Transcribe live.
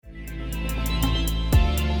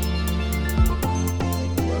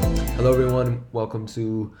Hello, everyone. Welcome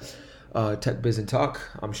to Tech Biz and Talk.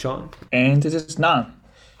 I'm Sean, And this is Nan.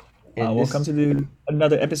 and Welcome this, to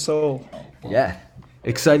another episode. yeah,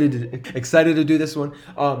 excited to do this one.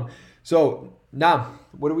 So Nam,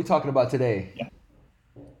 what are we talking about today? Yeah.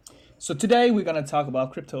 So today we're gonna talk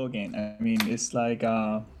about crypto again. I mean, it's like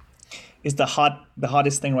it's the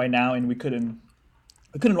hottest thing right now, and we couldn't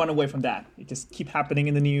run away from that. It just keep happening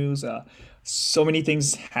in the news. So many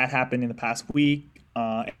things had happened in the past week,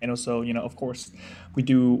 and also of course, we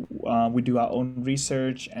do our own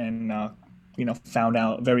research and found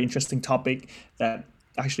out a very interesting topic that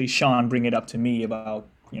actually Sean bring it up to me about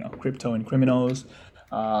crypto and criminals.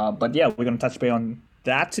 But yeah, we're gonna touch base on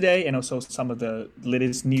that today, and also some of the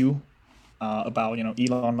latest new about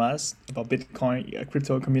Elon Musk, about Bitcoin,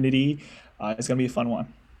 crypto community. It's gonna be a fun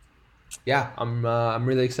one. Yeah, I'm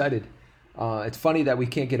really excited. It's funny that we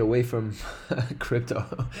can't get away from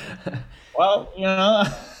crypto. Well,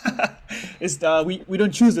 it's we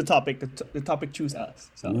don't choose the topic. The topic choose us.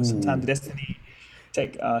 So sometimes Ooh, the destiny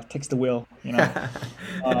takes the wheel.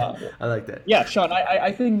 Uh, I like that. yeah, Sean.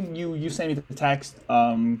 I think you sent me the text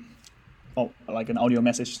like an audio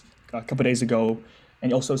message a couple days ago,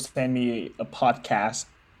 and you also sent me a podcast.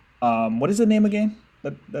 What is the name again?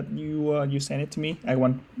 That you sent it to me. I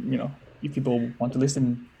want if people want to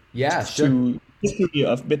listen Yeah, sure. to history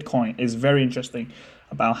of Bitcoin is very interesting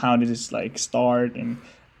about how did this like start and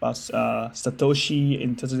about Satoshi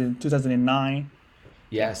in 2009. Yeah,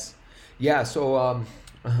 Yes. Yeah, so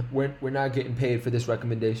we're not getting paid for this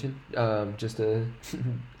recommendation. Just to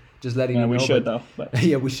just letting yeah, you we know, should but though. But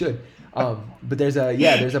yeah, we should. But there's a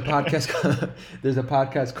podcast there's a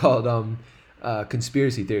podcast called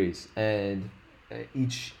Conspiracy Theories, and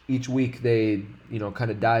each week they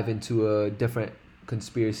kind of dive into a different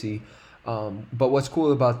conspiracy. But what's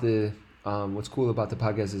cool about the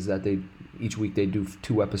podcast is that they each week they do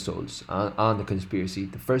two episodes on the conspiracy.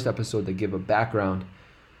 The first episode they give a background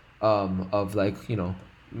of like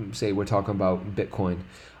say we're talking about Bitcoin,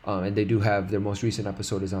 and they do have their most recent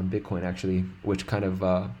episode is on Bitcoin actually, which kind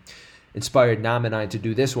of inspired Nam and I to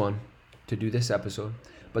do this episode.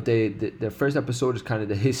 But their first episode is kind of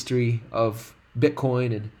the history of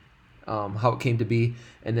Bitcoin and how it came to be,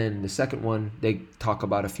 and then the second one they talk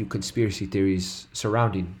about a few conspiracy theories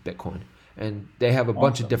surrounding Bitcoin, and they have a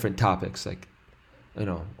bunch of awesome. different topics like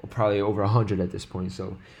probably over 100 at this point.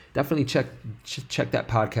 So definitely check that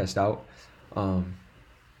podcast out. Um,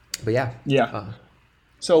 but yeah, Yeah. uh,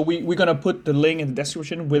 So we're gonna put the link in the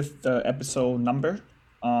description with the episode number.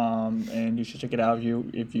 And you should check it out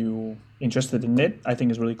if you interested in it. I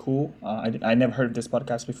think it's really cool. I never heard this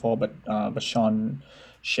podcast before, but Sean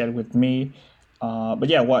shared with me. But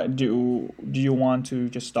yeah, what do you want to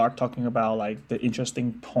just start talking about like the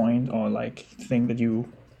interesting point or like thing that you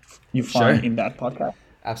find sure. in that podcast?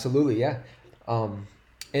 Absolutely, yeah. Um,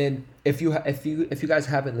 and if you guys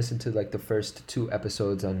haven't listened to like the first two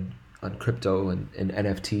episodes on crypto and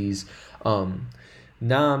NFTs, um,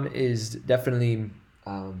 Nam is definitely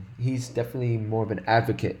he's definitely more of an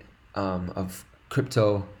advocate of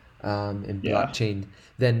crypto and Yeah. blockchain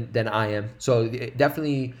than I am. So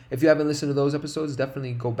definitely, if you haven't listened to those episodes,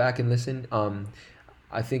 definitely go back and listen.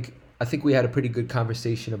 I think we had a pretty good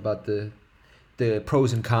conversation about the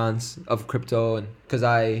pros and cons of crypto, and because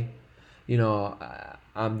I'm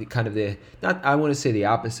the kind of the not I want to say the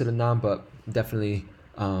opposite of Nam, but definitely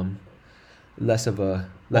um, less of a More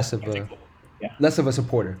less of a skeptical. Yeah. less of a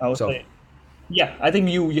supporter. I would So say. Yeah, I think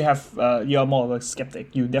you're more of a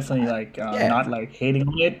skeptic. You definitely like yeah, not like hating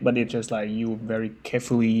on it, but it's just like you very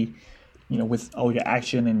carefully, with all your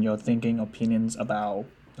action and your thinking opinions about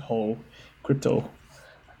the whole crypto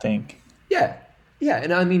thing. yeah, yeah,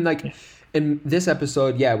 and I mean like Yeah. in this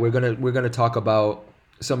episode, yeah, we're gonna talk about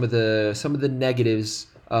some of the negatives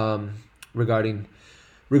regarding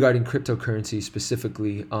cryptocurrency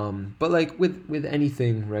specifically. But like with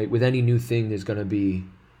anything, right? With any new thing, there's gonna be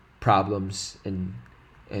problems and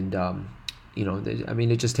I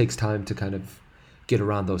mean, it just takes time to kind of get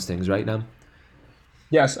around those things, right now.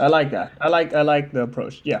 Yes, I like that. I like the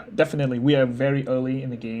approach. Yeah, definitely. We are very early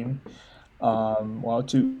in the game. Well,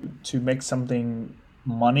 to make something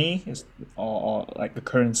money is or like the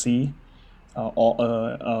currency or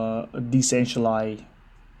a decentralized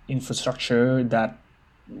infrastructure that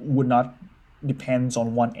would not depends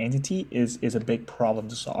on one entity is a big problem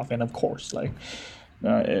to solve. And of course, like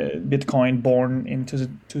Bitcoin born in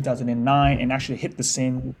 2009 and actually hit the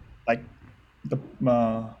scene like the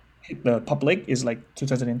hit the public is like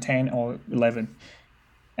 2010 or 11.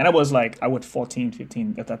 And I was 14,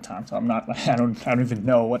 15 at that time, so I'm not I don't even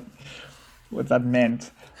know what that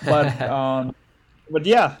meant. But um but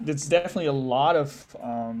yeah, there's definitely a lot of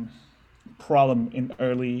problem in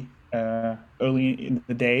early in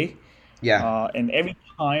the day, Yeah. and every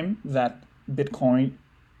time that Bitcoin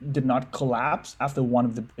did not collapse after one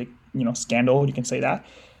of the big, scandal, you can say that,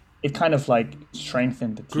 it kind of like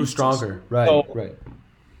strengthened the Grew thesis. stronger. Right. So Right.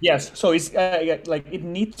 yes, so it's yeah, like it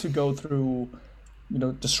needs to go through,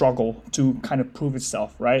 the struggle to kind of prove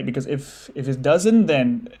itself, right? Because if it doesn't,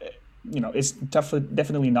 then it's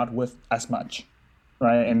definitely not worth as much,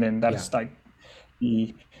 right? And then Yeah. that's like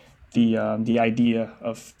the the idea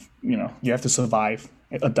of you have to survive,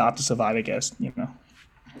 adopt to survive, I guess.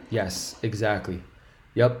 Yes. Exactly.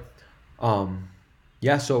 Yep. Um,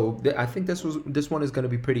 yeah. So I think this one is going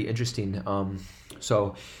to be pretty interesting.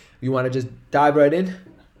 So you want to just dive right in?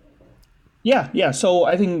 Yeah, yeah. So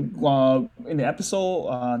I think in the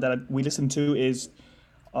episode that we listened to is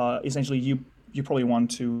essentially you probably want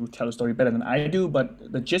to tell the story better than I do,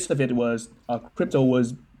 but the gist of it was crypto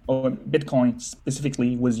was or Bitcoin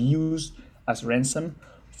specifically was used as ransom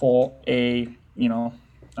for a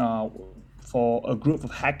uh, for a group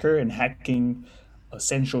of hacker and hacking a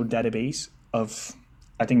central database of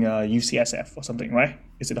I think UCSF or something, right?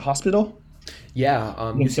 Is it a hospital? Yeah.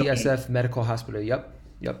 You can tell me. UCSF Medical Hospital. Yep.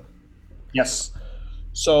 Yep. Yes.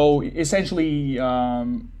 So essentially, a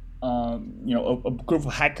group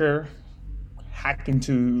of hacker hacked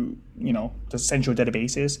into the central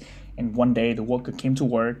databases, and one day the worker came to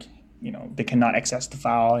work. They cannot access the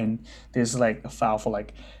file, and there's like a file for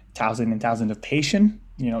like thousand and thousand of patient.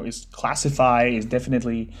 It's classified. It's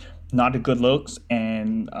definitely not a good looks,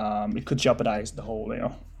 and it could jeopardize the whole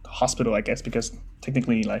the hospital, I guess, because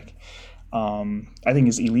technically like I think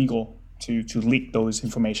it's illegal to leak those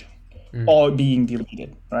information or being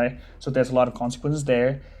deleted, right? So there's a lot of consequences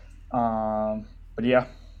there. But yeah,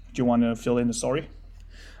 do you want to fill in the story?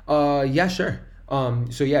 Yeah, sure.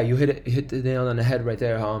 So yeah, you hit the nail on the head right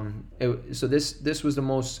there. So this was the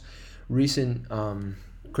most recent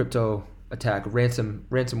crypto attack,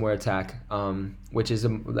 ransomware attack, which is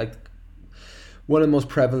like one of the most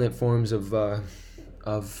prevalent forms of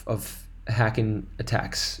hacking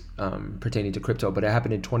attacks pertaining to crypto. But it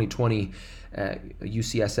happened in 2020 at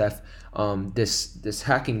UCSF. This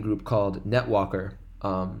hacking group called NetWalker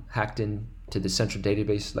hacked into the central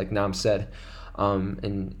database, like Nam said,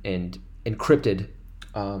 and encrypted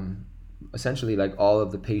essentially like all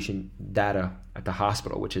of the patient data at the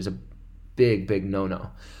hospital, which is a big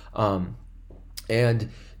no-no. And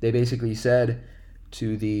they basically said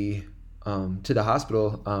to the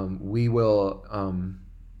hospital, we will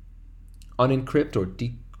unencrypt or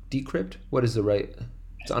decrypt. What is the right?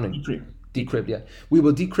 It's Decrypt. decrypt. Yeah, we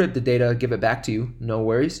will decrypt the data, give it back to you. No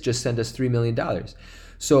worries. Just send us $3 million.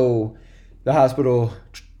 So the hospital,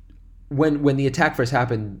 when the attack first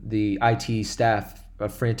happened, the IT staff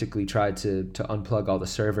frantically tried to unplug all the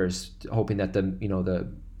servers, hoping that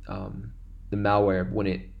the malware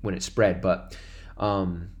wouldn't spread, but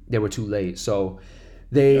they were too late. So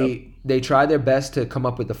Yep. they tried their best to come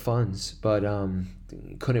up with the funds, but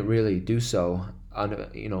couldn't really do so.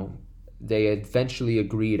 They eventually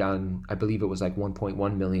agreed on, I believe it was like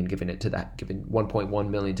 1.1 million, giving 1.1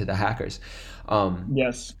 million to the hackers.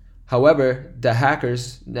 Yes. However, the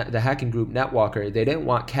hacking group NetWalker, they didn't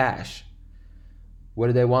want cash. What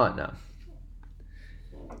do they want now?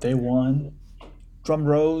 They won. Drum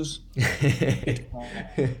rolls. They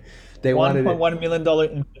One wanted point it one million dollar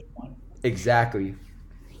in Bitcoin. exactly.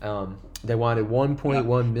 They wanted Yeah.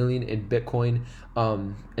 1.1 million in Bitcoin,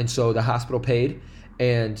 and so the hospital paid.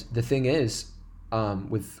 And the thing is,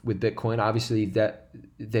 with Bitcoin, obviously that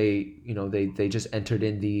they just entered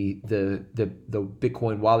in the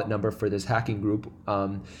Bitcoin wallet number for this hacking group,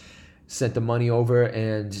 sent the money over,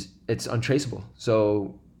 and it's untraceable.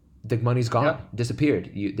 So the money's gone, Yeah.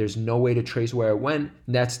 disappeared. There's no way to trace where it went.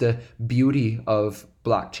 And that's the beauty of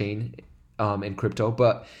blockchain and crypto.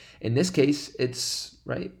 But in this case, it's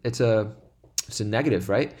right. It's a negative,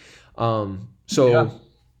 right? Yeah. So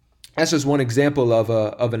that's just one example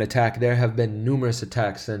of an attack. There have been numerous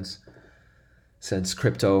attacks since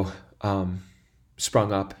crypto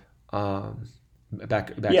sprung up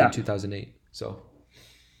back in Yeah. 2008. So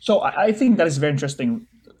So I think that is very interesting.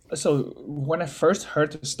 So when I first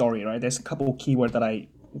heard the story, right, there's a couple of keywords that I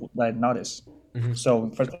noticed. So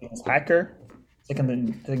first thing is hacker. Second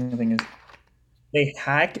thing is they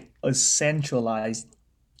hack a centralized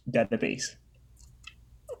database.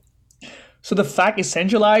 So the fact is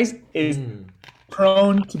centralized is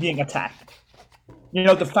prone to being attacked.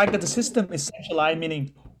 The fact that the system is centralized,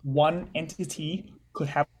 meaning one entity could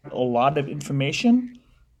have a lot of information,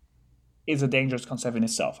 is a dangerous concept in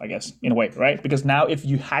itself, I guess, in a way, right? Because now if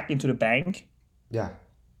you hack into the bank, yeah,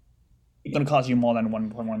 it's going to cost you more than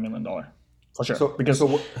 $1.1 million. for sure, So because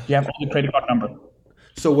so you have all the credit card number,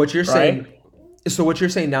 so what you're saying, right? so what you're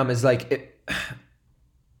saying now is like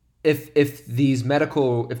if these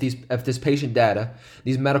medical if this patient data,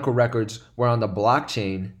 these medical records were on the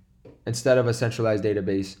blockchain instead of a centralized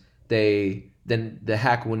database, then the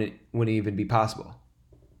hack wouldn't even be possible.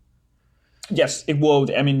 Yes, it will.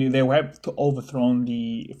 I mean, they will have to overthrown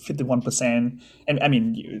the 51%. And I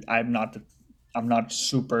mean, I'm not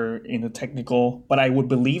super into technical, but I would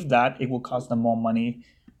believe that it will cost them more money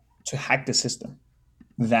to hack the system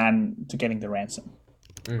than to getting the ransom,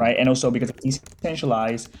 right? And also because it's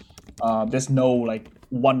decentralized, there's no like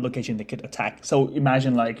one location they could attack. So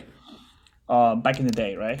imagine like back in the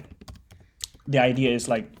day, right? The idea is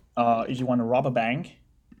like if you want to rob a bank,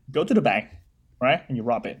 go to the bank, right? And you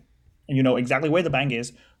rob it. And you know exactly where the bank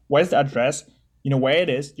is, where's the address, you know where it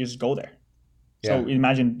is, you just go there. Yeah. So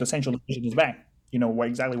imagine the central location is the bank, you know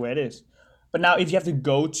exactly where it is. But now if you have to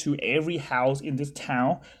go to every house in this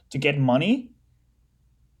town to get money,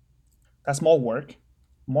 that's more work,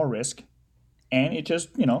 more risk, and it just,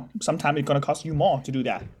 you know, sometimes it's gonna cost you more to do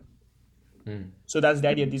that. So that's the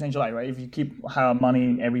idea of decentralized, right? If you keep money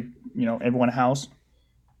in everyone's house,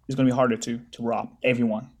 it's gonna be harder to rob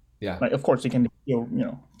everyone. Yeah. Like, of course, you can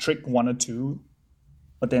trick one or two,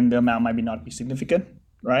 but then the amount might not be significant,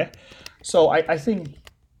 right? So I think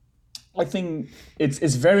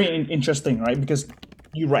it's very interesting, right? Because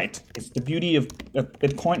you're right. It's the beauty of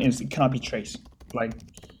Bitcoin is it cannot be traced. Like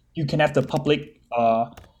you can have the public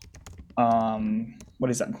what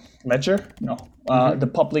is that, ledger, no, the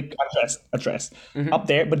public address up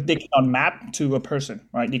there, but they cannot map to a person,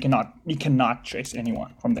 right? You cannot trace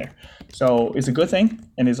anyone from there. So it's a good thing,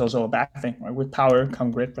 and it's also a bad thing, right? With power come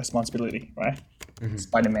great responsibility, right?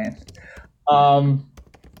 Spider-Man.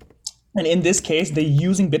 And in this case, they're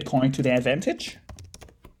using Bitcoin to their advantage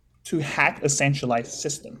to hack a centralized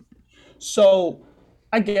system. So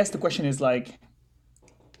I guess the question is like,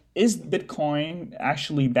 is Bitcoin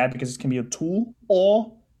actually bad because it can be a tool,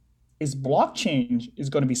 or is blockchain is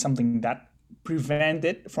going to be something that prevent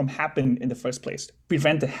it from happening in the first place,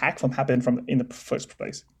 prevent the hack from happening from in the first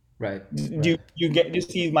place? Right. Do you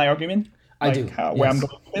see my argument? I do. Where I'm Yes.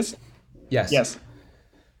 going with this? Yes. Yes.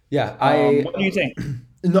 Yeah. What do you think?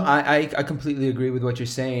 No, I completely agree with what you're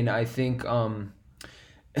saying. I think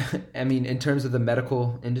I mean, in terms of the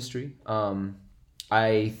medical industry,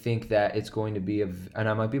 I think that it's going to be and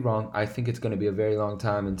I might be wrong, I think it's going to be a very long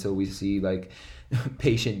time until we see like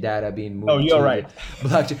patient data being moved Oh, you're to right. the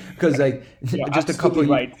blockchain. Because like You're just a couple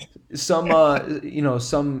absolutely right. some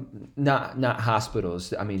some not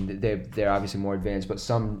hospitals. I mean, they're obviously more advanced, but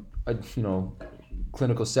some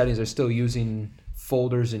clinical settings are still using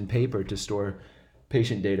folders and paper to store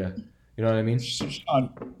patient data. You know what I mean? Sean,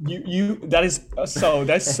 you that's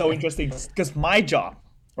so interesting because my job,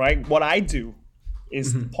 right? What I do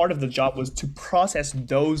is part of the job was to process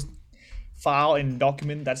those file and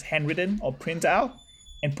document that's handwritten or print out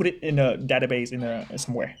and put it in a database in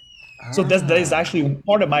somewhere. So that is actually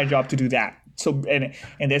part of my job to do that. So and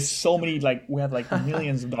there's so many, like we have like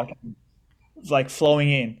millions of documents like flowing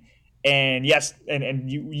in. And yes, and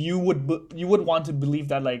you would want to believe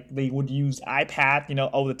that like they would use iPad,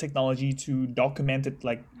 all the technology to document it,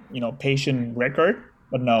 like patient record,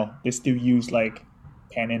 but no, they still use like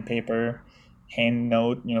pen and paper, hand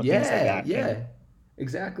note, things like Yeah, that. yeah,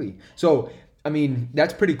 exactly. So, I mean,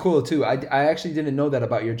 that's pretty cool too. I actually didn't know that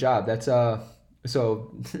about your job. That's so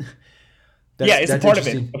Yeah, it's a that's part of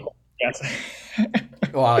it. interesting. Of course.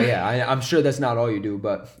 Yes. Well, yeah, I'm sure that's not all you do,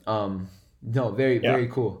 but no, very Yeah. very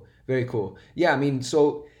cool, very cool. Yeah, I mean,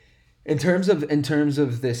 so in terms of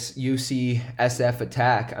this UCSF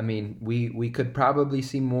attack, I mean, we could probably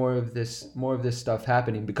see more of this stuff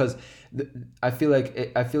happening because I feel like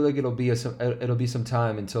it'll be some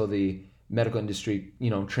time until the medical industry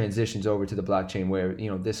transitions over to the blockchain where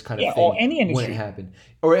this kind of Yeah, or thing any wouldn't industry. happen,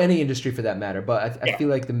 or any industry for that matter. But I Yeah. feel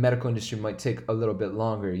like the medical industry might take a little bit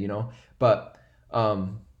longer, but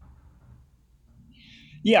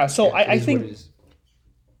Yeah, so yeah, it I is what it think is.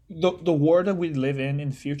 the world that we live in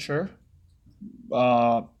the future,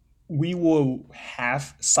 uh, we will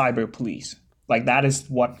have cyber police. Like that is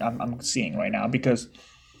what I'm seeing right now because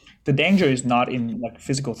the danger is not in like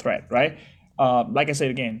physical threat, right? Like I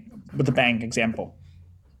said again, with the bank example,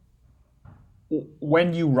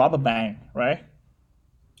 when you rob a bank, right?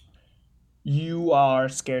 You are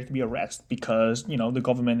scared to be arrested because the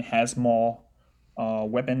government has more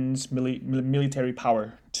weapons, military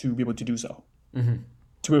power to be able to do so,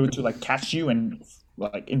 to be able to like catch you and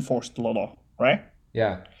like enforce the law, right?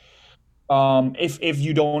 Yeah. if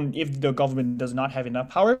you don't, if the government does not have enough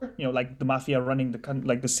power, like the mafia running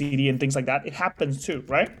like the city and things like that, it happens too,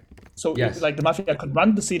 right? So if Yes. like the mafia could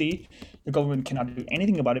run the city, the government cannot do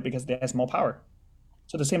anything about it because it has more power.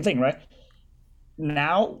 So the same thing, right?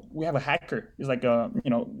 Now we have a hacker. It's like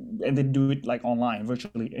and they do it like online,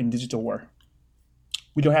 virtually in digital war.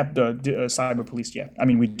 We don't have the cyber police yet. I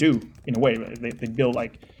mean, we do in a way. Right? They build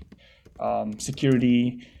like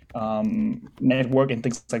security, network, and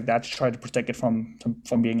things like that to try to protect it from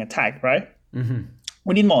being attacked. Right? Mm-hmm.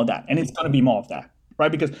 We need more of that, and it's gonna be more of that,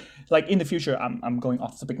 right? Because like in the future, I'm going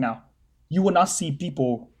off topic now. You will not see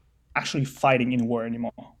people actually fighting in war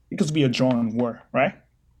anymore because it'll be a drone war, right?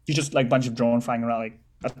 You just like bunch of drones flying around, like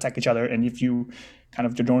attack each other, and if you kind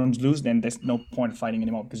of the drones lose, then there's no point fighting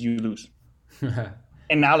anymore because you lose.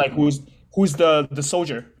 And now like who's the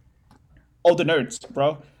soldier? All the nerds,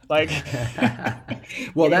 bro. Like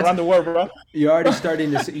Well, that's around the world, bro. you're already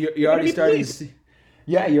starting to see, you're already be starting to police. see.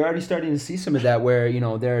 Yeah, you're already starting to see some of that where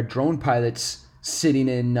there are drone pilots sitting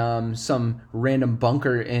in some random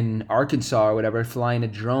bunker in Arkansas or whatever, flying a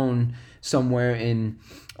drone somewhere in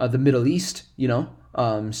the Middle East.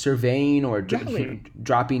 Surveying or Exactly.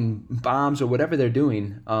 dropping bombs or whatever they're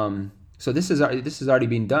doing. So this is already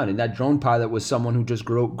being done, and that drone pilot was someone who just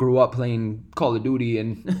grew up playing Call of Duty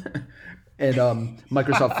and and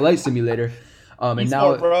Microsoft Flight Simulator, and Esport,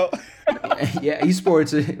 now bro. yeah,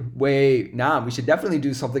 esports we should definitely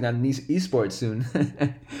do something on esports soon.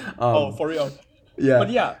 Oh, um, for real. But yeah,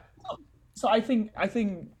 yeah, so I think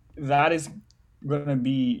that is gonna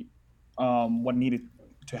be what needed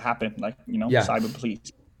to happen, like yeah, cyber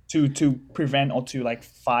police to prevent or to like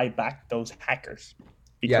fight back those hackers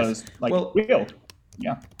yes. because like Well, real,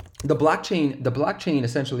 yeah, the blockchain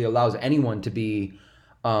essentially allows anyone to be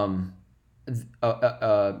um,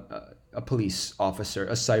 a police officer,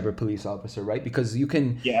 a cyber police officer, right? Because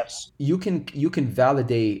yes, you can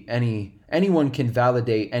validate anyone can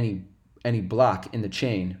validate any block in the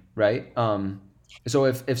chain, right? So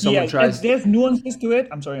if someone yeah. tries, There's nuances to it.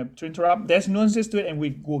 I'm sorry to interrupt. There's nuances to it, and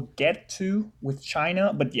we will get to with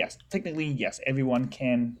China. But yes, technically, yes, everyone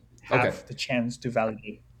can okay, have the chance to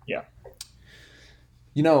validate. Yeah.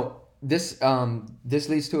 this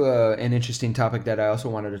leads to an interesting topic that I also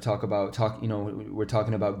wanted to talk about. We're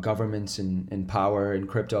talking about governments and power and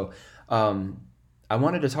crypto. I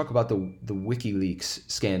wanted to talk about the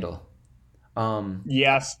WikiLeaks scandal.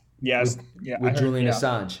 Yes. with Yes. Yeah. I with heard. Julian Yeah.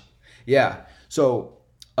 Assange. Yeah. So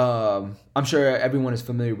I'm sure everyone is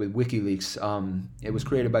familiar with WikiLeaks. It was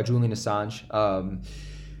created by Julian Assange.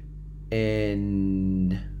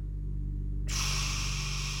 In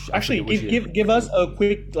I Actually, forget which year. give us a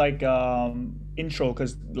quick like intro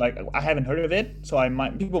because like I haven't heard of it, so I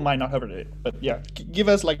might people might not have heard of it. But yeah, give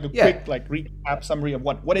us like a Yeah. quick like recap summary of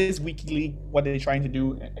what is WikiLeaks, what are they trying to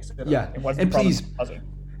do, etc. Yeah. And what's the And problem? please Also,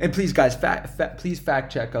 and please guys please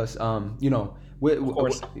fact check us. of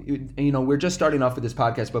course. We're just starting off with this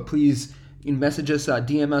podcast, but please message us,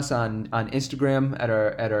 DM us on Instagram at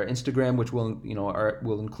our Instagram, which will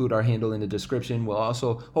include our handle in the description. We'll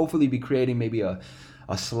also hopefully be creating maybe a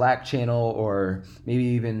Slack channel or maybe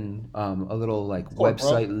even a little like Cool, bro.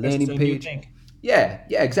 website That's landing the new page. thing. Yeah,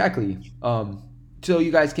 exactly. So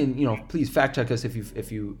you guys can, please fact check us if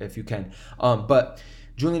you can. But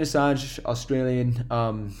Julian Assange, Australian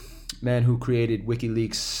man who created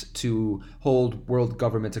WikiLeaks to hold world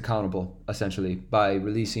governments accountable, essentially by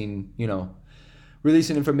releasing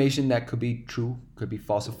information that could be true, could be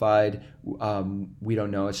falsified. We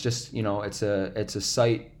don't know. It's just it's a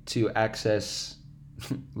site to access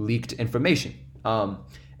leaked information.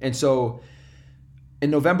 And so in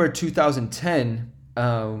November 2010,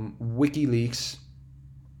 WikiLeaks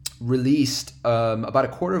released about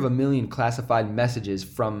 250,000 classified messages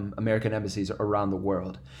from American embassies around the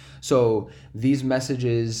world. So these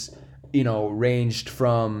messages, ranged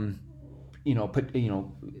from,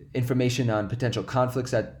 information on potential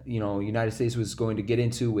conflicts that United States was going to get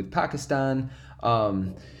into with Pakistan,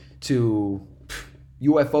 to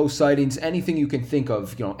UFO sightings, anything you can think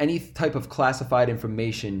of, any type of classified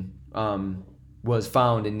information was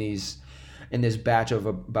found in this batch of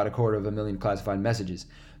about 250,000 classified messages.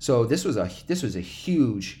 So this was a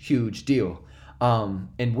huge deal, and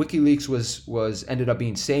WikiLeaks was ended up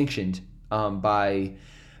being sanctioned by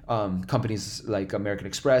companies like American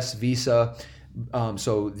Express, Visa.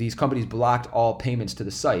 So these companies blocked all payments to the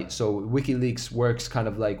site. So WikiLeaks works kind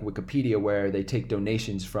of like Wikipedia, where they take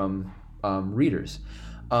donations from readers.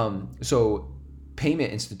 So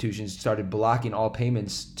payment institutions started blocking all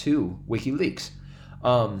payments to WikiLeaks.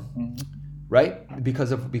 Right?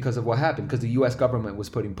 Because of what happened. Because the U.S. government was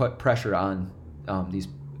putting pressure on these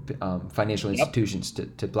financial Yep. institutions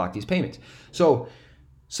to block these payments. So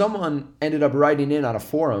someone ended up writing in on a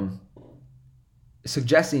forum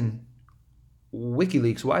suggesting,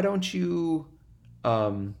 WikiLeaks, why don't you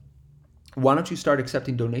start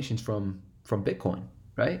accepting donations from Bitcoin,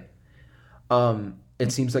 right?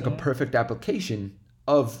 It seems like a Mhm. perfect application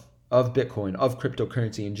of Bitcoin, of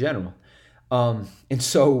cryptocurrency in general. And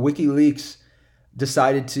so WikiLeaks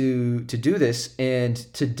decided to do this, and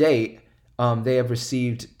to date, they have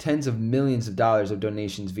received tens of millions of dollars of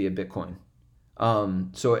donations via Bitcoin.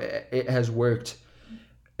 So it has worked.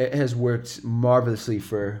 It has worked marvelously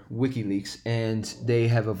for WikiLeaks, and they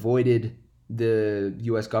have avoided the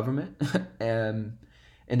U.S. government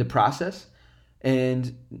in the process,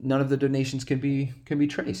 and none of the donations can be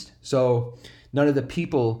traced. So none of the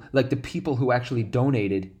people, like the people who actually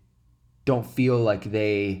donated, don't feel like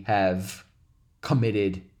they have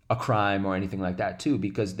committed a crime or anything like that too,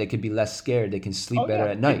 because they can be less scared. They can sleep Oh better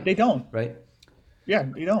yeah, at they, night, they don't. right? Yeah,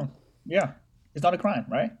 they don't. Yeah, it's not a crime,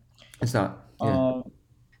 right? It's not. Yeah. Um,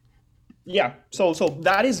 yeah. So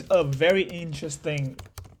that is a very interesting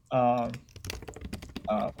um,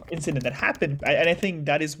 incident that happened, and I think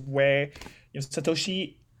that is where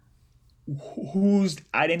Satoshi, whose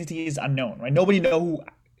identity is unknown, right? Nobody know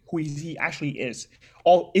who he actually is.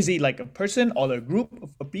 Or is he like a person or a group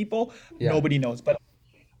of people? Yeah. Nobody knows.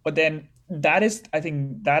 But then that is, I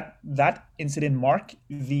think that incident marked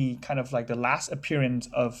the kind of like the last appearance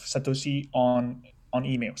of Satoshi on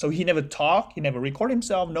email. So he never talked, he never recorded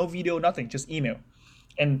himself, no video, nothing, just email.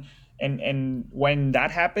 And and when that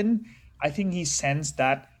happened, I think he sensed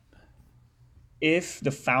that if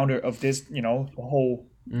the founder of this, the whole,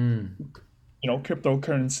 Mm.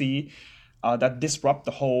 cryptocurrency that disrupt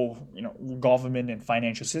the whole, government and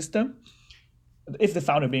financial system, if the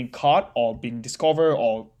founder being caught or being discovered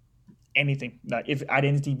or anything, like if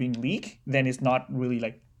identity being leaked, then it's not really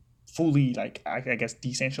like fully, like I guess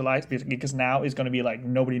decentralized, because now it's going to be like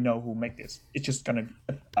nobody know who make this, it's just going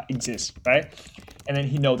to exist, right? And then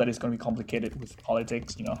he know that it's going to be complicated with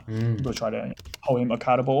politics, people try to hold him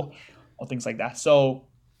accountable or things like that. So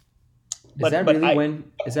Is that but really I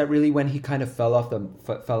when? Is that really when he kind of fell off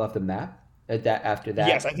the map? At that after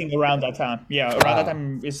Yes, I that? think around that time. Yeah, around that Wow.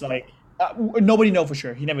 time it's like nobody know for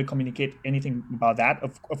sure. He never communicate anything about that.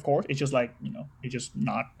 Of course, it's just like he's just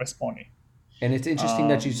not responding. And it's interesting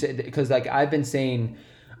that you Um, said, because like I've been saying,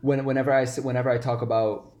 whenever I talk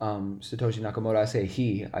about Satoshi Nakamoto, I say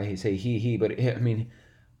he, but I mean,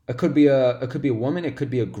 it could be a woman, it could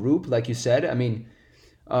be a group, like you said. I mean,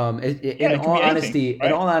 yeah, it can be anything, in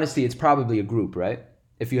right? all honesty, it's probably a group, right?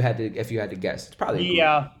 If you had to guess, it's probably a group.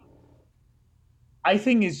 Yeah, I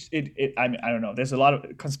think it. I mean, I don't know. There's a lot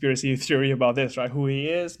of conspiracy theory about this, right? Who he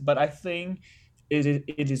is, but I think it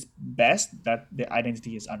is best that the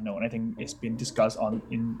identity is unknown. I think it's been discussed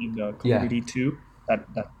in the Yeah, community too. That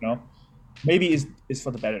maybe is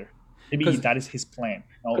for the better. Maybe because that is his plan.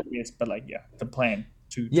 No, yes, but like yeah, the plan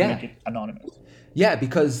to yeah, make it anonymous. yeah,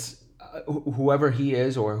 because whoever he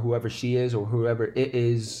is, or whoever she is, or whoever it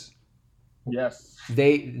is, Yes.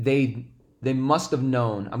 they they they must have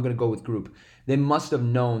known. I'm gonna go with group. They must have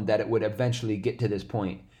known that it would eventually get to this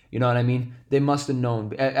point. You know what I mean? They must have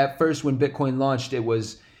known. At first, when Bitcoin launched, it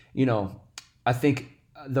was, you know, I think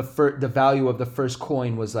the value of the first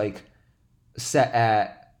coin was like set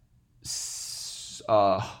at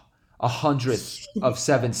uh, a hundredth of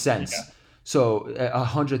seven Yeah. cents. So a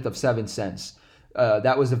hundredth of 7 cents.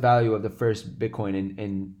 That was the value of the first Bitcoin,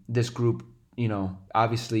 and this group,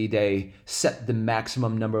 obviously they set the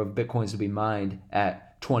maximum number of Bitcoins to be mined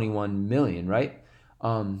at 21 million, right?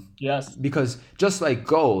 Yes. Because just like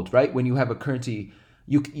gold, right? When you have a currency,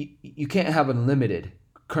 you can't have unlimited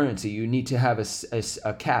currency. You need to have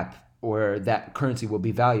a cap, or that currency will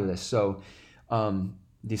be valueless. So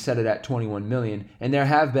they set it at 21 million, and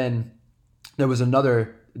there was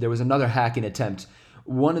another hacking attempt,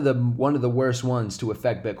 one of the worst ones to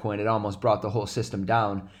affect Bitcoin. It almost brought the whole system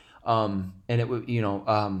down. And it would,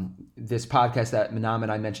 this podcast that Manam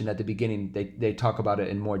and I mentioned at the beginning, they talk about it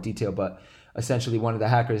in more detail, but essentially one of the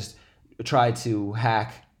hackers tried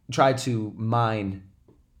to mine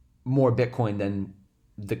more Bitcoin than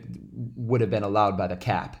would have been allowed by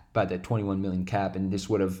the 21 million cap, and this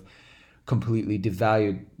would have completely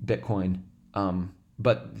devalued Bitcoin.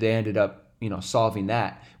 But they ended up, solving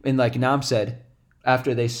that. And like Nam said,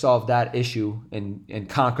 after they solved that issue and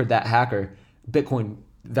conquered that hacker, Bitcoin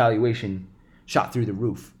valuation shot through the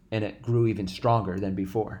roof, and it grew even stronger than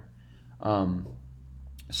before. Um,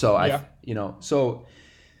 so Yeah.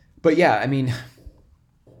 but yeah, I mean,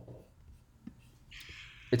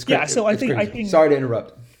 it's great. Yeah. So I It's think I crazy. think Sorry to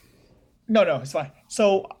interrupt. no, no, it's fine.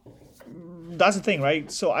 So that's the thing,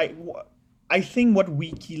 right? So I think what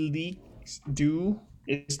WikiLeaks do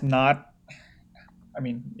is not. I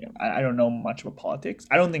mean, yeah, I don't know much about politics.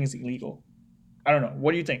 I don't think it's illegal. I don't know.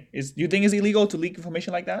 What do you think? Do you think it's illegal to leak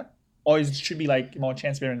information like that, or it should be like more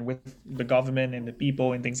transparent with the government and the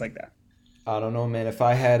people and things like that? I don't know, man. If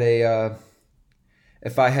I had an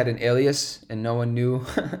alias and no one knew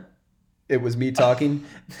it was me talking,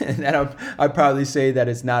 then I'd probably say that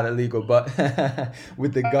it's not illegal. But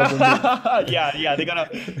with the government, Yeah, they're gonna.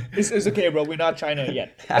 It's okay, bro. We're not China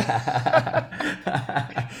yet.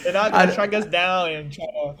 They're not gonna I, track us down and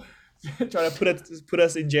try to put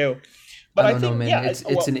us in jail. But I I don't know, think, man. yeah, It's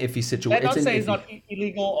well, an iffy let's situation. It's not an say it's iffy. not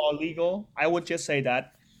illegal or legal. I would just say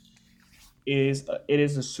that it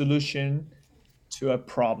is a solution to a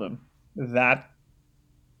problem that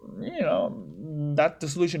that the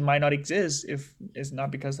solution might not exist if it's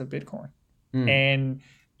not because of Bitcoin. Mm, And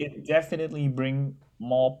it definitely bring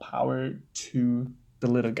more power to the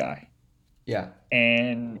little guy yeah,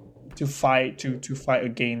 and to fight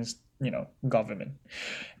against government,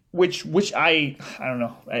 which I don't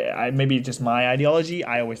know, I maybe just my ideology.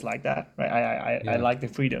 I always like that, right? I yeah, like the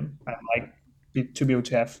freedom. I like to be able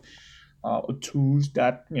to have tools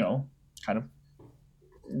that kind of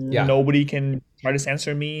yeah. nobody can try to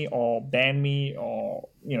censor me or ban me or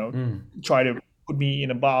Mm, try to put me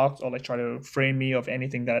in a box or like try to frame me of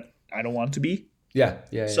anything that I don't want to be. yeah,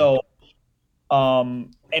 yeah, yeah. So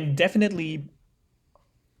and definitely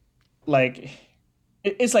like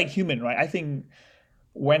it's like human, right? I think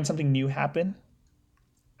when something new happen,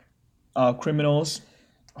 criminals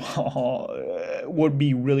would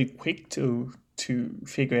be really quick to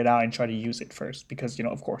figure it out and try to use it first because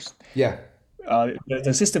of course Yeah.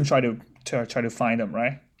 the system try to find them,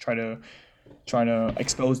 right? Try to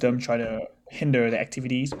expose them, try to hinder the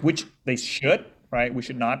activities, which they should, right? We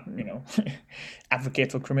should not,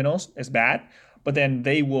 advocate for criminals as bad, but then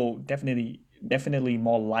they will definitely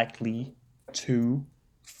more likely to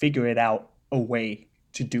figure it out a way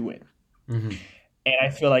to do it. Hmm. And I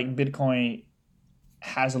feel like Bitcoin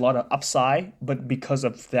has a lot of upside, but because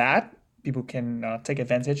of that, people can take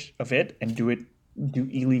advantage of it and do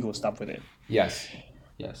illegal stuff with it. Yes.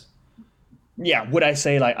 Yes. Yeah, would I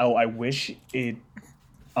say like, oh, I wish it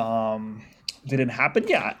um didn't happen?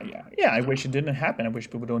 Yeah, I wish it didn't happen. I wish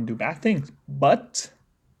people don't do bad things, but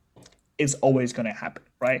it's always gonna happen,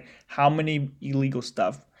 right? How many illegal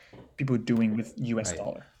stuff people doing with US Right.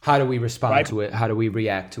 dollar, How do we respond right? to it? How do we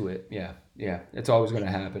react to it? Yeah. Yeah. It's always going to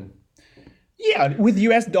happen. Yeah, with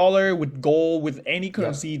US dollar, with gold, with any Yep.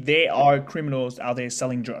 currency, they are criminals out there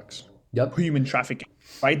selling drugs, Yep. human trafficking,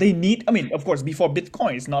 right? They need, I mean, of course, before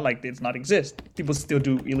Bitcoin, it's not like it's not exist. People still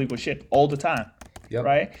do illegal shit all the time, Yep.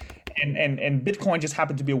 right? And Bitcoin just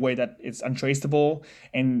happened to be a way that it's untraceable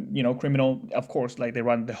and criminal. Of course, like they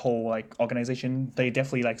run the whole like organization. They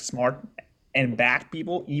definitely like smart and bad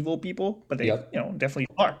people, evil people, but they Yep. definitely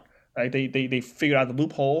smart, right? They figured out the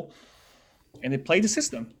loophole and they play the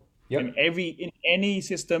system. Yep. In any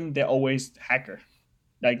system, they're always hacker.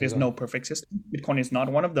 Like There's there's a- no perfect system. Bitcoin is not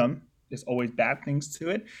one of them. There's always bad things to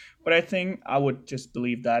it. But I think I would just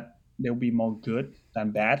believe that there'll be more good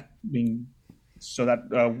than bad being so that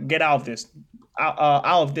get out of this out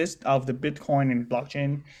of the Bitcoin and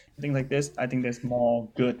blockchain things like this. I think there's more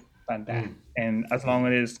good than bad. Mm. And as long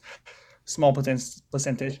as it is small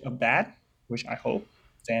percentage of bad, which I hope,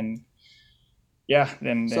 then yeah,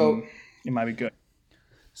 then So, it might be good.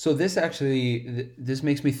 so this actually this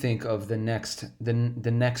makes me think of the next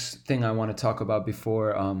thing I want to talk about before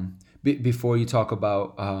before you talk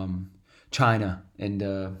about China and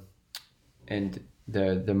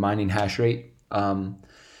the mining hash rate.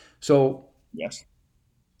 So Yes.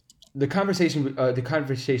 the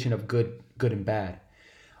conversation of good and bad.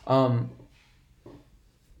 Um,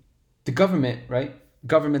 the government, right?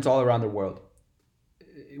 Governments all around the world.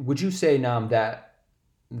 Would you say, Nam, that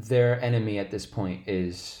their enemy at this point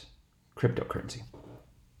is cryptocurrency?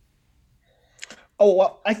 Oh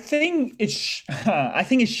well, I think I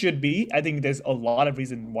think it should be. I think there's a lot of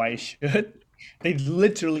reason why it should. They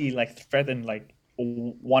literally like threaten like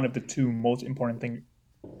one of the two most important things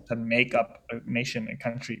that make up a nation and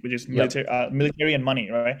country, which is Yep. military and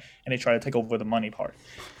money, right? And they try to take over the money part,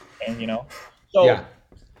 and Yeah. so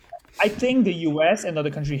I think the U.S. and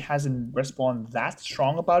other country hasn't responded that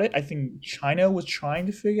strong about it. I think China was trying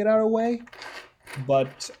to figure out a way,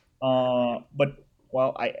 but but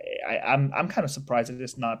well, I'm kind of surprised that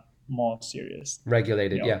it's not more serious. You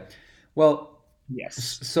Regulated. know, Yeah. Well,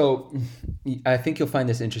 yes, so I think you'll find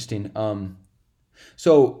this interesting.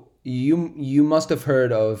 So you must have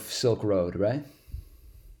heard of Silk Road, right?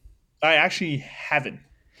 I actually haven't.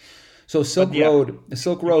 So But yeah,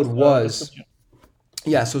 Silk give Road us the was description.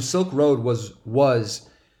 yeah. So Silk Road was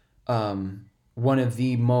one of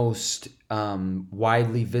the most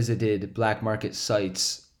widely visited black market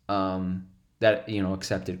sites that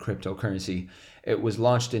accepted cryptocurrency. It was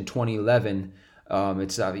launched in 2011.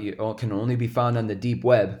 It can only be found on the deep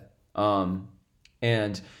web,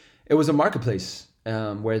 and it was a marketplace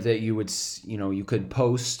where that you could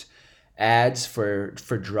post ads for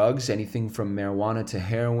drugs, anything from marijuana to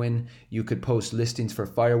heroin. You could post listings for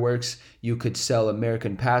fireworks. You could sell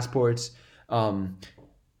American passports. Um,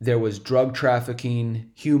 there was drug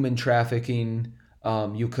trafficking, human trafficking.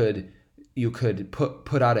 You could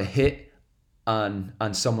put out a hit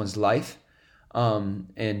on someone's life,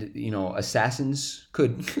 and assassins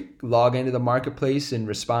could log into the marketplace and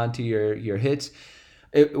respond to your hits.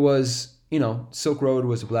 It was Silk Road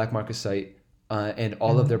was a black market site, and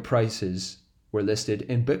all of their Mhm. prices were listed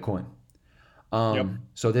in Bitcoin. Yep.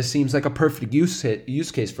 So this seems like a perfect use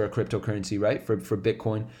case for a cryptocurrency, right? For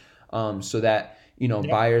Bitcoin, so that Yeah.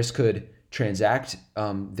 buyers could transact.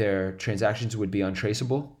 Their transactions would be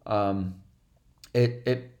untraceable.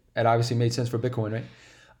 It obviously made sense for Bitcoin, right?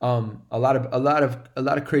 A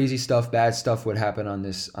lot of crazy stuff, bad stuff would happen on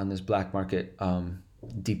this black market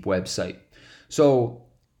deep website. So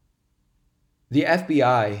the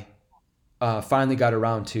FBI finally got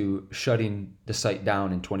around to shutting the site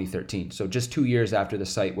down in 2013. So just 2 years after the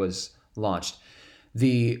site was launched,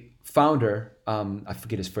 the founder, I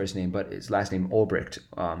forget his first name, but his last name Ulbricht.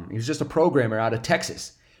 He was just a programmer out of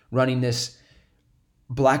Texas running this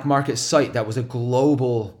black market site that was a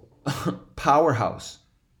global powerhouse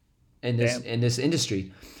in this Damn. in this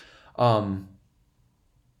industry. Um,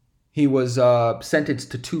 he was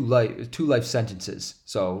sentenced to two life sentences,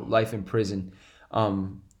 so life in prison.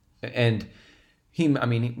 And I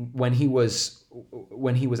mean, when he was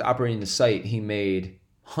operating the site, he made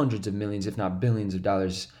hundreds of millions, if not billions of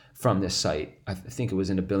dollars from this site. I think it was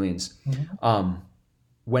in the billions. Mhm. Um,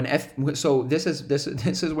 so this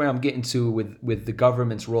is where I'm getting to with the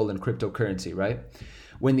government's role in cryptocurrency, right?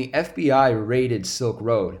 When the FBI raided Silk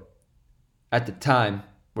Road at the time,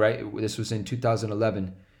 right? This was in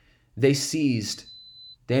 2011. They seized.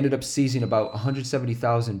 They ended up seizing about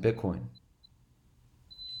 170,000 Bitcoin.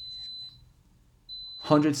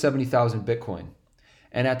 170,000 Bitcoin.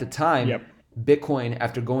 And at the time, Yep. Bitcoin,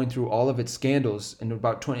 after going through all of its scandals in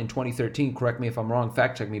 2013, correct me if I'm wrong,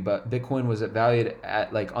 fact check me, but Bitcoin was valued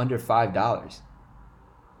at like under $5.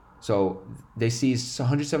 So they seized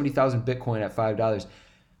 170,000 Bitcoin at $5.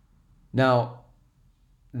 Now,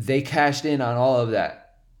 they cashed in on all of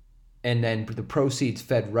that, and then the proceeds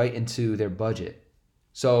fed right into their budget.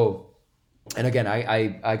 So, and again,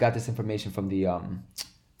 I got this information from the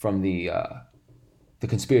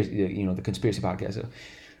conspiracy, the conspiracy podcast.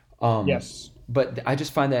 Yes. But I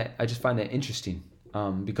just find that interesting,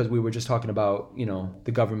 because we were just talking about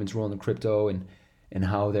the government's role in crypto, and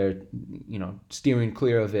how they're steering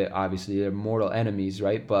clear of it. Obviously, they're mortal enemies,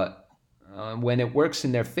 right? But when it works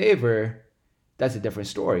in their favor, that's a different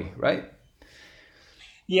story, right?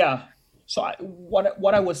 Yeah. So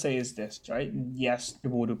what I would say is this, right? Yes,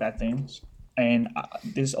 people will do bad things, and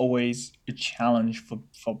there's always a challenge for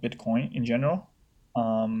Bitcoin in general.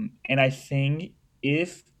 And I think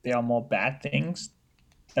if there are more bad things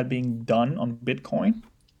that are being done on Bitcoin,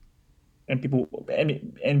 and people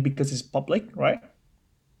and because it's public, right?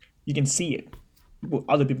 You can see it.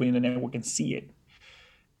 Other people in the network can see it.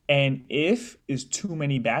 And if it's too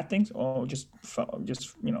many bad things, or just at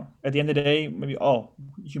the end of the day, maybe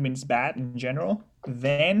humans bad in general,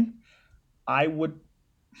 then I would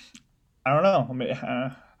I don't know. I mean,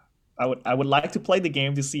 I would like to play the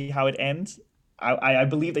game to see how it ends. I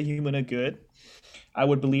believe that humans are good. I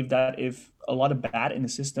would believe that if a lot of bad in the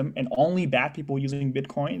system and only bad people using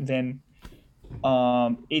Bitcoin, then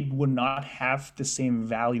it would not have the same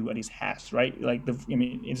value as it has, right? Like I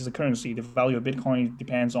mean, it's a currency. The value of Bitcoin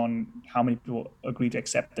depends on how many people agree to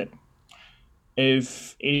accept it.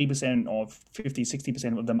 If 80% or 50,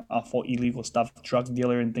 60% of them are for illegal stuff, drug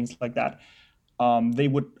dealer and things like that, they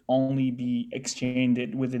would only be exchanged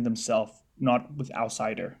it within themselves, not with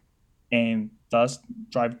outsider, and thus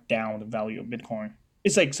drive down the value of Bitcoin.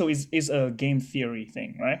 It's like so. It's a game theory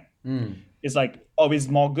thing, right? Mm. It's like, oh, it's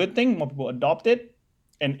more good thing, more people adopt it.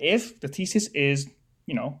 And if the thesis is,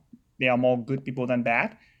 there are more good people than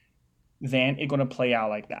bad, then it's gonna play out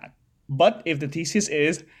like that. But if the thesis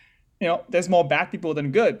is, there's more bad people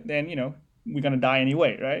than good, then we're gonna die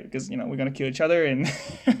anyway, right? Because we're gonna kill each other and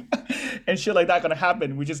and shit like that gonna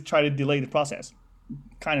happen. We just try to delay the process.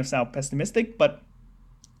 Kind of sound pessimistic, but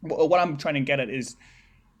what I'm trying to get at is,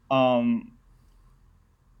 um,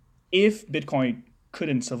 if Bitcoin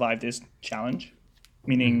couldn't survive this challenge,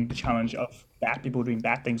 meaning the challenge of bad people doing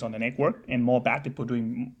bad things on the network and more bad people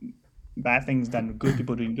doing bad things than good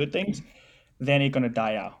people doing good things, then it's gonna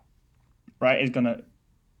die out, right?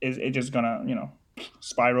 It's just gonna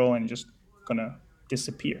spiral and just gonna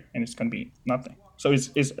disappear, and it's gonna be nothing. So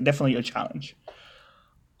it's definitely a challenge.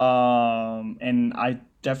 And I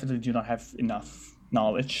definitely do not have enough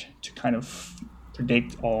knowledge to kind of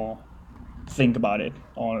predict or think about it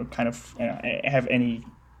or kind of have any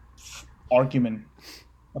argument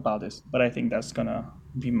about this. But I think that's gonna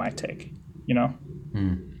be my take. Does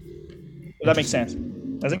that make sense?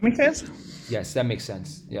 Does it make sense? Yes, that makes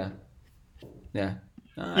sense. Yeah. Yeah.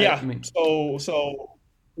 Yeah. I mean, So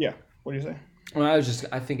yeah. What do you say? well,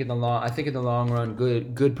 I think in the long run,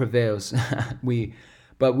 good prevails.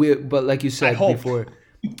 But like you said hope. before,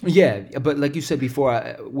 yeah. But like you said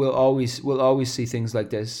before, we'll always see things like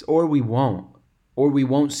this, or we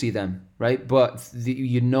won't see them, right? But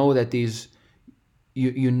you know that these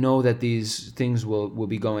things will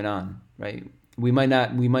be going on, right? We might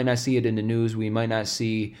not see it in the news. We might not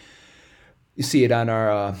see it on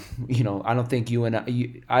our I don't think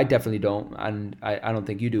I definitely don't, and I don't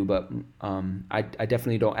think you do, but I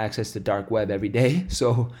definitely don't access the dark web every day,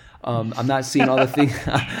 so I'm not seeing all the things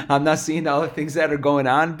I'm not seeing all the things that are going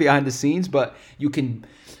on behind the scenes, but you can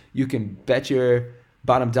bet your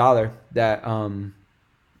bottom dollar that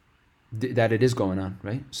that it is going on,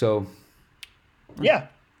 right? So Yeah.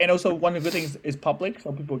 And also, one of the good things is public,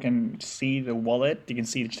 so people can see the wallet, you can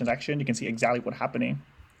see the transaction, you can see exactly what's happening.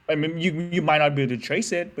 I mean, you might not be able to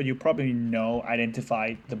trace it, but you probably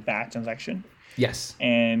identify the bad transaction. yes,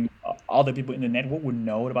 And other people in the network would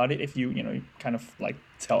know about it if you kind of like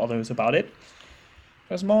tell others about it.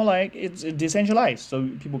 It's more like it's decentralized, so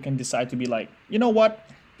people can decide to be like, you know what,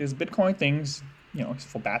 this Bitcoin things, it's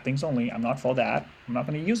for bad things only. I'm not for that. I'm not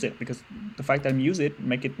going to use it because the fact that I use it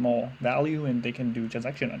make it more value, and they can do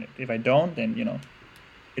transaction on it. If I don't, then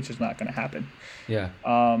it's just not going to happen. yeah,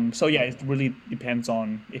 So yeah, it really depends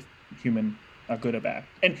on if humans are good or bad.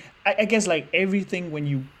 And I guess like everything, when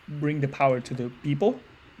you bring the power to the people,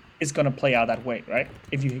 it's going to play out that way, right?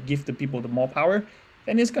 If you give the people the more power,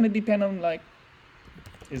 then it's going to depend on like,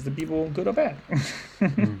 is the people good or bad?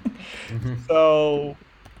 So,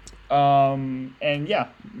 and yeah,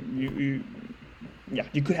 you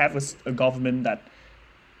could have a government that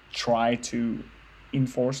try to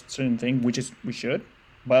enforce certain things, which is we should,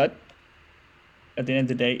 but at the end of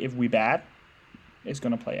the day, if we bad, it's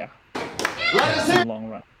gonna play out in the long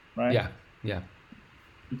run, right? yeah,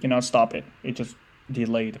 You cannot stop it. It just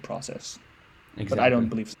delay the process. exactly. But I don't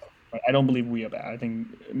believe so. Right? I don't believe we are bad. I think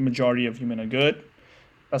majority of humans are good.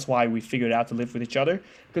 That's why we figured out to live with each other.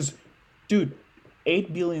 Because, dude,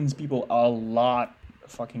 8 billion people are a lot of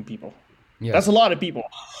fucking people. Yeah. That's a lot of people.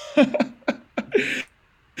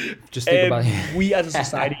 Just think about it. We as a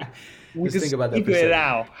society, we just think about that figured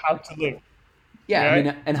out how to live. Yeah, right? I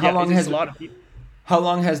mean, and how long has a lot of people? How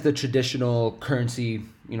long has the traditional currency,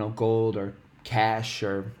 gold or cash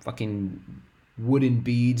or fucking wooden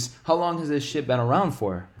beads, how long has this shit been around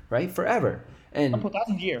for? Right? Forever. And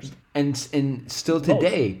 1,000 years. And still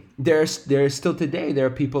today, there are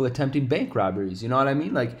people attempting bank robberies. You know what I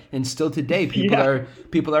mean? Like, and still today,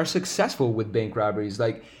 people are successful with bank robberies.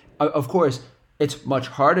 Like, of course, it's much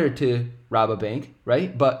harder to rob a bank,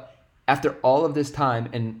 right? But after all of this time,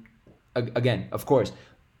 and again, of course,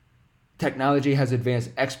 technology has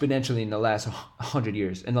advanced exponentially in the last 100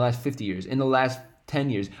 years, in the last 50 years, in the last 10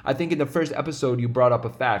 years. I think in the first episode you brought up a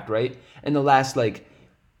fact, right? In the last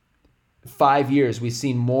 5 years, we've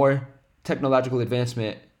seen more technological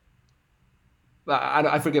advancement.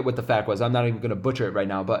 I forget what the fact was. I'm not even going to butcher it right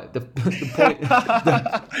now. But the point,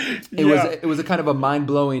 it was a kind of a mind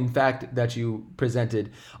blowing fact that you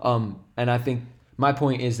presented. And I think my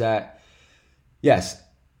point is that yes,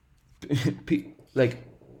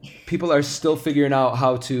 people are still figuring out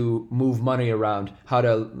how to move money around, how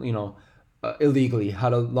to illegally, how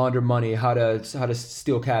to launder money, how to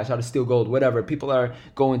steal cash, how to steal gold, whatever. People are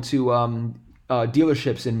going to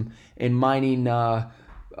dealerships and mining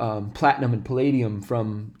platinum and palladium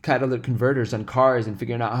from catalytic converters on cars and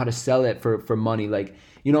figuring out how to sell it for money. Like,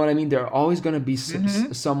 you know what I mean? There are always going to be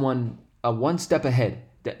someone one step ahead.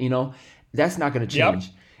 That's not going to change.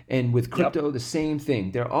 Yep. And with crypto, the same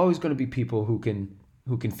thing. There are always going to be people who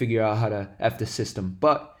can figure out how to F the system,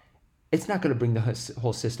 but it's not going to bring the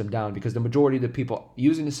whole system down because the majority of the people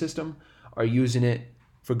using the system are using it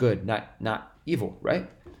for good, not evil, right?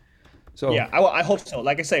 So yeah, I hope so.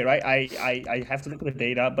 Like I say, right? I have to look at the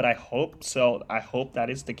data, but I hope so. I hope that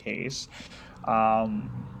is the case,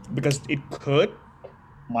 because it could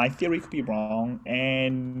my theory could be wrong,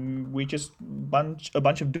 and we just a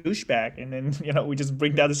bunch of douchebag, and then we just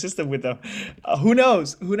bring down the system with them. Who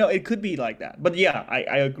knows? Who knows? It could be like that. But yeah,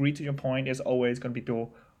 I agree to your point. There's always going to be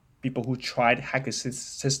people who try to hack the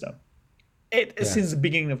system. It Yeah. since the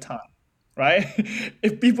beginning of time, right?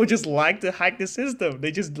 If people just like to hack the system,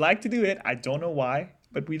 they just like to do it. I don't know why,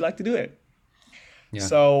 but we like to do it. Yeah.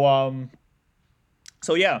 So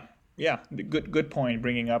so yeah, good point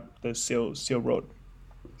bringing up the Seal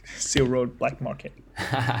Road black market,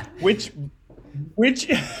 which which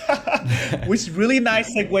which really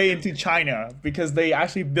nice segue into China because they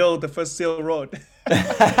actually built the first Seal Road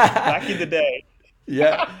back in the day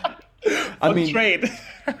Yeah. I for mean, trade.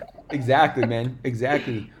 exactly, man.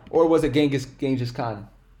 Exactly. Or was it Genghis Khan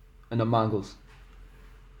and the Mongols?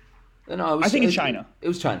 No, I think in China. it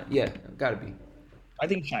was China. Yeah, gotta be. I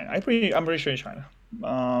think China. I'm pretty sure it's China.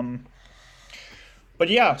 But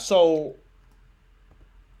yeah, so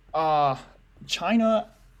uh, China.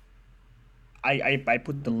 I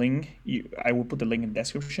put the link. I will put the link in the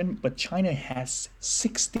description. But China has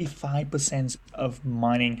 65% of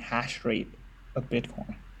mining hash rate of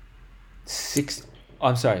Bitcoin. Six.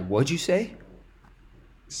 I'm sorry. What'd you say?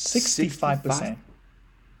 65%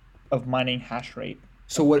 of mining hash rate.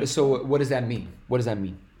 So what? So what does that mean? What does that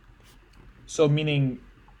mean? So meaning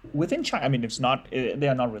within China, I mean, it's not they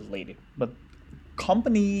are not related, but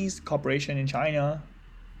corporation in China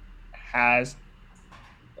has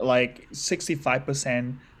like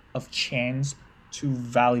 65% of chance to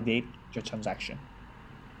validate your transaction.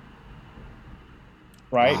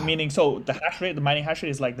 Right? Wow. Meaning, so the hash rate, the mining hash rate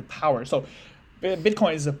is like the power. So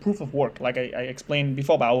Bitcoin is a proof of work, like I explained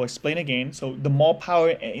before, but I will explain again. So the more power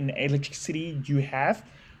in electricity you have,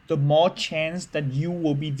 the more chance that you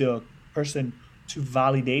will be the person to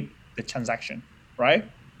validate the transaction, right?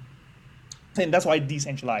 And that's why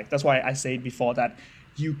decentralized. That's why I said before that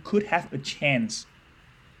you could have a chance,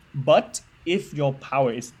 but if your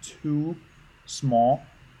power is too small,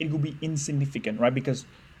 it will be insignificant, right? Because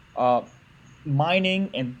uh, mining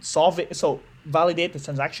and solving, so validate the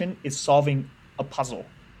transaction is solving a puzzle,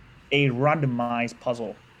 a randomized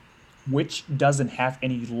puzzle, which doesn't have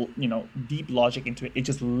any deep logic into it. It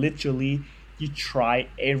just literally you try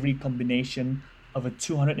every combination of a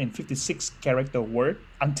 256 character word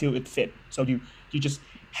until it fit. So you just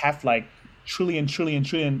have like trillion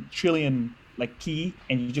like key,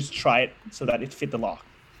 and you just try it so that it fit the lock,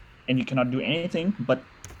 and you cannot do anything but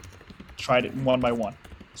try it one by one.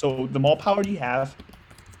 So the more power you have,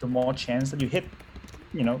 the more chance that you hit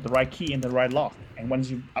the right key and the right lock. And once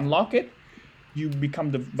you unlock it, you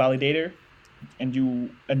become the validator, and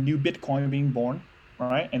a new Bitcoin being born,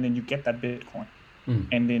 right? And then you get that Bitcoin,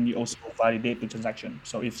 and then you also validate the transaction.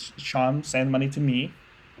 So if Sean sends money to me,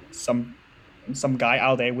 some guy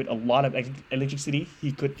out there with a lot of electricity,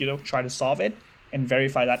 he could try to solve it and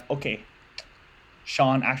verify that okay,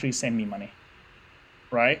 Sean actually sent me money,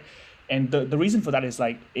 right? And the reason for that is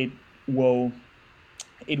like it will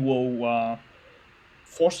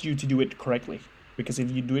force you to do it correctly, because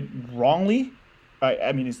if you do it wrongly,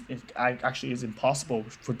 I mean it actually is impossible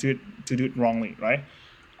to do it wrongly, right?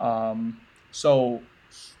 So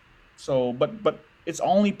but it's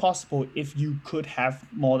only possible if you could have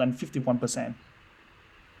more than 51%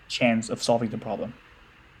 chance of solving the problem,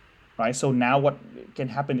 right? So now what can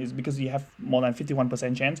happen is, because you have more than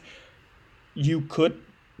 51% chance, you could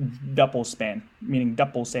double spend, meaning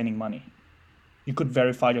double sending money. You could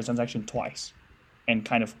verify your transaction twice and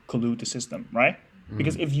kind of collude the system, right?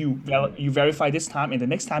 Because if you verify this time and the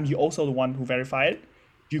next time you also the one who verify it,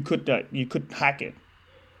 you could hack it.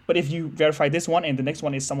 But if you verify this one and the next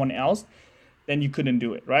one is someone else, then you couldn't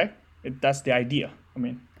do it, right? That's the idea. I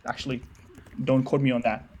mean, actually, don't quote me on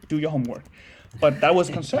that. Do your homework. But that was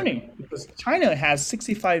concerning because China has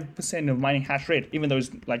 65% of mining hash rate, even though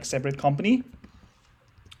it's like a separate company.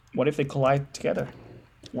 What if they collide together?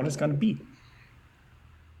 What is going to be?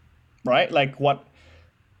 Right? Like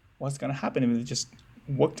what's going to happen if they just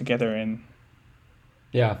work together and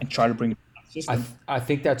Yeah. try to bring it to the system? I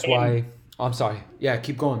think that's why. Oh, I'm sorry. Yeah,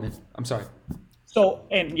 keep going, man. I'm sorry. So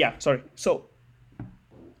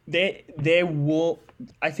there will,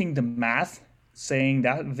 I think the math saying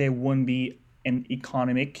that there won't be an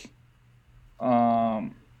economic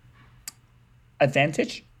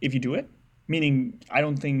advantage if you do it. Meaning, I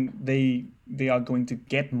don't think they are going to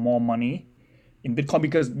get more money in Bitcoin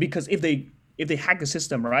because if they hack the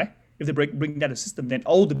system, right? If they bring down the system, then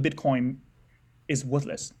all the Bitcoin is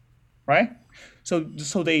worthless, right? So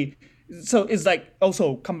it's like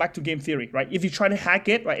also come back to game theory, right? If you try to hack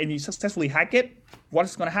it, right, and you successfully hack it, what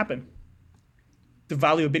is going to happen? The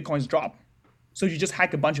value of Bitcoins drop. So you just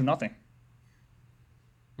hack a bunch of nothing,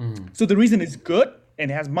 So the reason it's good and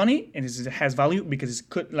it has money and it has value because it's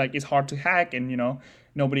good, like it's hard to hack, and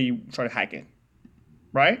nobody try to hack it,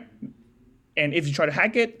 right? And if you try to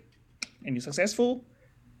hack it and you're successful,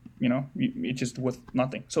 it's just worth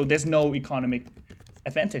nothing. So there's no economic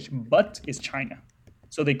advantage, but it's China,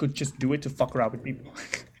 so they could just do it to fuck around with people.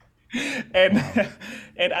 and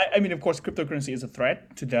and I mean, of course, cryptocurrency is a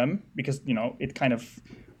threat to them because it kind of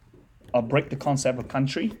break the concept of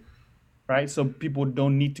country, right? So people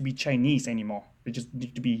don't need to be Chinese anymore. They just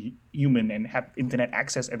need to be human and have internet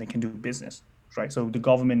access, and they can do business, right? So the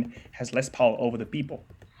government has less power over the people.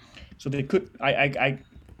 So they could.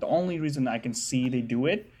 The only reason I can see they do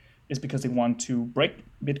it is because they want to break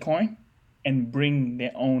Bitcoin and bring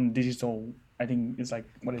their own digital. I think it's like,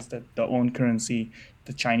 what is that? The own currency,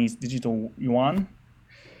 the Chinese digital yuan,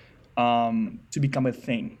 to become a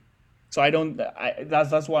thing. So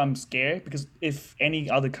that's why I'm scared, because if any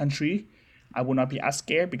other country, I would not be as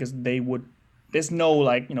scared, because there's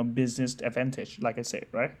no business advantage, like I said,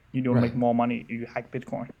 right? You don't make more money if you hack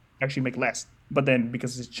Bitcoin. You actually make less. But then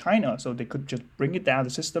because it's China, so they could just bring it down the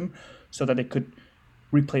system so that they could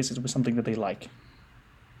replace it with something that they like.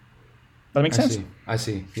 That makes sense? I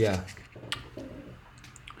see. Yeah.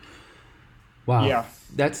 Wow. Yeah.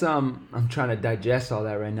 That's I'm trying to digest all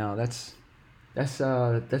that right now. That's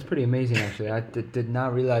pretty amazing, actually. I did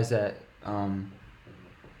not realize that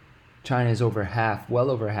China is well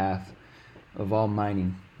over half of all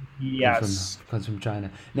mining. Yes. Comes from China.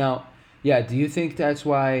 Now, yeah, do you think that's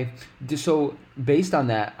why? So based on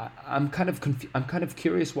that, I'm kind of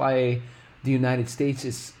curious why the United States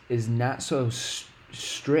is not so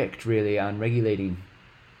strict, really, on regulating.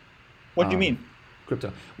 What do you mean?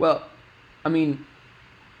 Crypto. Well, I mean,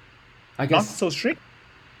 I guess not so strict.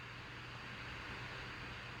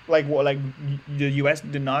 Like what? Like the U.S.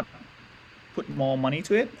 did not put more money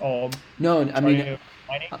to it, or no? I mean,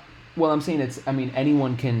 mining? Well, I'm saying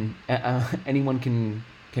anyone can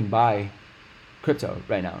buy crypto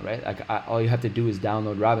right now, right? Like all you have to do is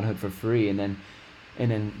download Robinhood for free, and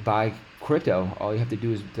then buy crypto. All you have to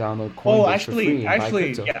do is download Coinbase for free and buy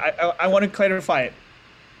crypto. Yeah, I want to clarify it.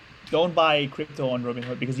 Don't buy crypto on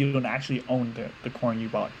Robinhood because you don't actually own the coin you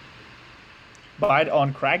bought. Buy it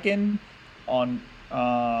on Kraken, on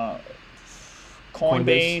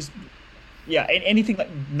Coinbase. Yeah, anything like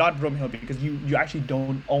not Robinhood, because you actually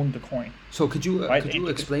don't own the coin. So could you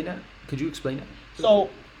explain that? So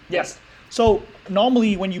yes. So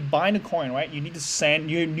normally when you buy the coin, right, you need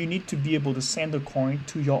to be able to send the coin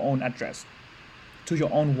to your own address, to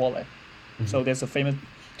your own wallet. Mm-hmm. So there's a famous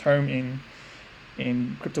term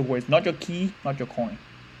in crypto words, not your key, not your coin,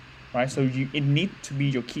 right? So it needs to be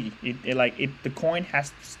your key. The coin has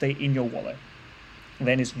to stay in your wallet,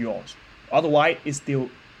 then it's yours. Otherwise, it still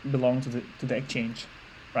belongs to the exchange,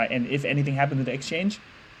 right? And if anything happened to the exchange,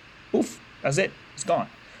 poof, that's it. It's gone.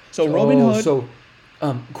 So Robinhood.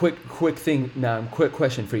 Quick thing now. Quick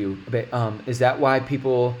question for you. Is that why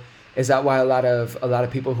a lot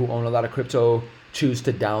of people who own a lot of crypto choose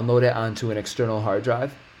to download it onto an external hard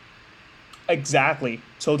drive? Exactly.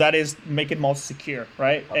 So that is make it more secure,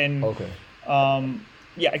 right? And okay.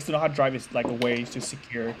 External hard drive is like a way to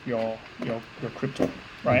secure your crypto,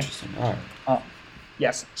 right? Interesting. All right.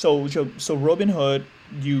 Yes. So Robinhood,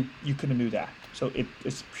 you couldn't do that. So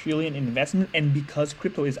it's purely an investment, and because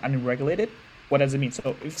crypto is unregulated, what does it mean?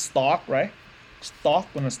 So if stock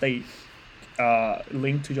gonna stay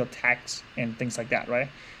linked to your tax and things like that, right?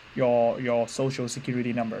 Your social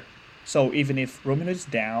security number. So even if Robinhood is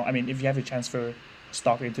down, I mean, if you have to transfer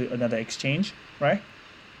stock into another exchange, right?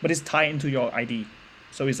 But it's tied into your ID,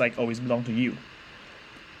 so it's like always belong to you.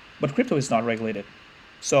 But crypto is not regulated.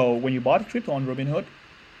 So when you bought crypto on Robinhood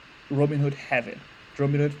have it.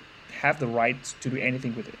 Robinhood have the right to do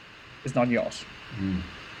anything with it. It's not yours. Mm.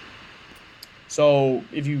 So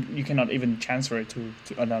if you cannot even transfer it to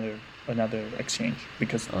another exchange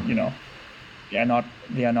because they are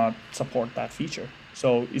not support that feature.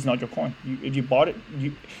 So it's not your coin. If you bought it,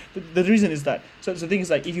 the reason is that so the thing is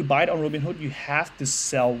like if you buy it on Robinhood, you have to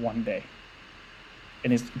sell one day,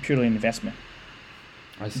 and it's purely an investment.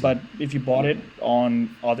 I see. But if you bought it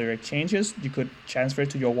on other exchanges, you could transfer it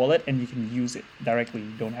to your wallet and you can use it directly.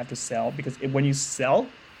 You don't have to sell because when you sell,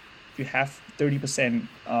 you have 30%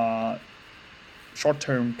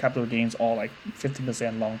 short-term capital gains or like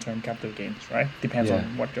 50% long-term capital gains, right? Depends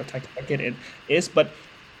on what your tax bracket is. But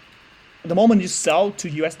the moment you sell to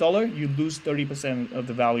US dollar, you lose 30% of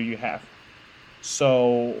the value you have.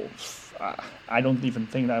 So I don't even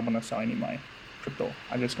think that I'm going to sell any of my crypto.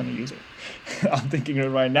 I'm just going to use it. I'm thinking it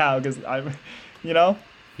right now because I'm,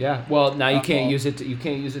 Yeah. Well, now you can't use it. You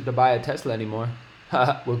can't use it to buy a Tesla anymore.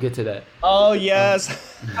 We'll get to that. Oh Um,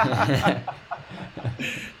 yes.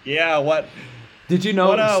 Yeah, did you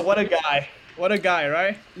what know? a guy. What a guy,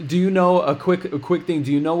 right? Do you know a quick thing?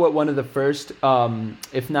 Do you know what one of the first,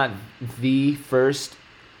 if not the first,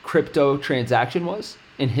 crypto transaction was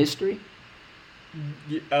in history?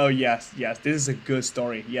 Oh yes, yes. This is a good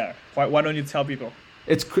story. Yeah. Why don't you tell people?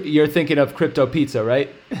 You're thinking of crypto pizza, right?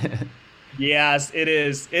 Yes, it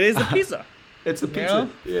is. It is a pizza. It's a You pizza. know?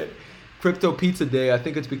 Yeah. Crypto Pizza Day. I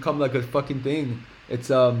think it's become like a fucking thing. It's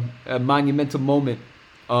a monumental moment.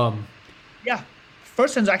 Um Yeah.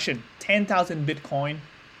 First transaction, 10,000 Bitcoin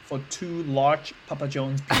for two large Papa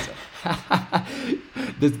John's pizza.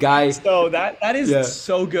 this guy. So that is Yeah.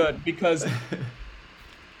 so good because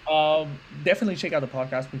definitely check out the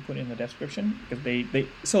podcast we put in the description because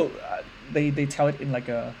they tell it in like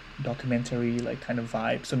a documentary like kind of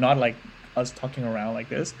vibe. So not like us talking around like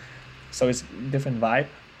this. So it's different vibe.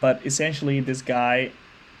 But essentially, this guy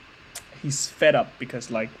he's fed up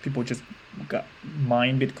because like people just got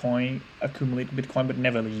mine Bitcoin, accumulate Bitcoin, but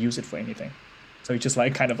never really use it for anything. So he's just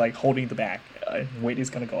like kind of like holding the bag, and wait it's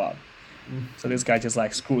gonna go out. So this guy just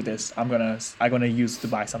like screw this. I'm gonna use to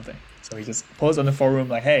buy something. So he just posts on the forum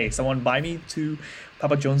like, hey, someone buy me two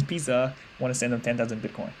Papa John's pizza. Want to send them 10,000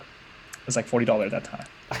 Bitcoin. It's like $40 at that time.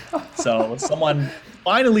 So someone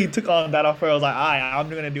finally took on that offer. I was like, I'm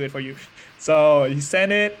gonna do it for you. So he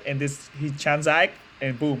sent it, and he transact,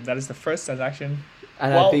 and boom, that is the first transaction.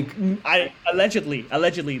 And I Well, think I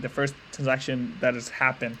allegedly the first transaction that has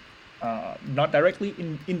happened, not directly,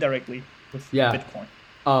 indirectly with yeah. Bitcoin.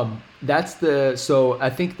 That's the so I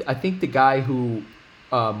think the guy who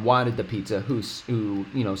wanted the pizza, who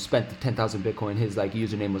spent the 10,000 Bitcoin, his like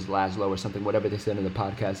username was Laszlo or something, whatever they said in the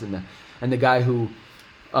podcast, and the guy who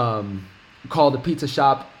called the pizza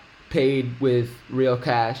shop, paid with real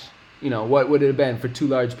cash. What would it have been for two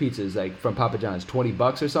large pizzas like from Papa John's,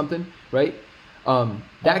 $20 or something, right?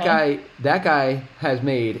 That Uh-huh. guy has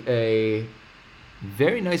made a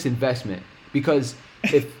very nice investment because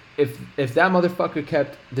if that motherfucker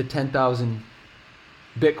kept the 10,000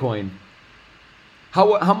 Bitcoin,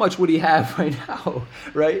 how much would he have right now,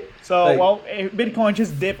 right? So, Like well, Bitcoin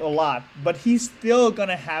just dipped a lot, but he's still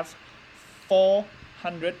gonna have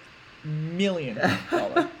 $400 million.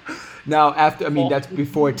 now after, I mean, Four. that's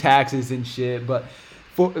before taxes and shit, but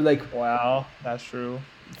for like Wow, that's true.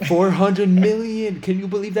 400 million, can you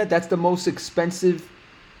believe that? That's the most expensive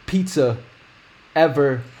pizza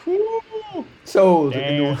ever Whew, sold in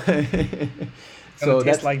damn, the gonna so taste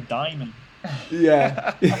that's like diamond.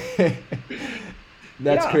 yeah.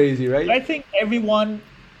 That's Yeah, crazy, but right? I think everyone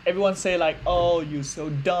say like, "Oh, you're so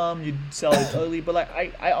dumb, you sell it early." But like,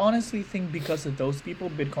 I honestly think because of those people,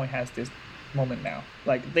 Bitcoin has this moment now.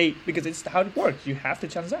 Like because it's how it works. You have to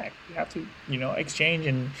transact. You have to exchange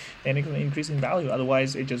and then it can increase in value.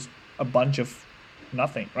 Otherwise, it's just a bunch of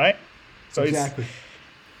nothing, right? So Exactly.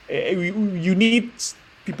 you need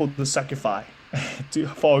people to sacrifice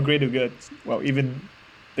for a greater good. Well, even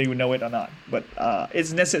they would know it or not, but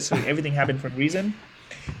it's necessary. Everything happened for a reason.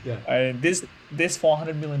 Yeah. This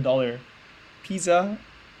 $400 million pizza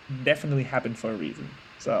definitely happened for a reason.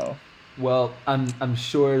 So Well, I'm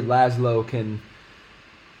sure Laszlo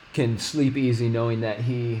can sleep easy knowing that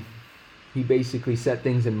he basically set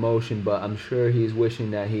things in motion, but I'm sure he's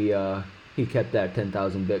wishing that he kept that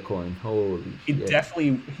 10,000 Bitcoin. Holy shit.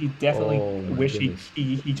 he definitely Oh my wish goodness.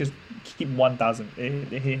 he just keep 1,000,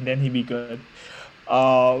 then he'd be good.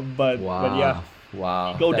 But yeah, Wow.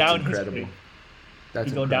 Wow. go That's down incredible. history. He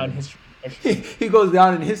That's go down incredible. history. He goes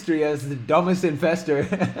down in history as the dumbest investor.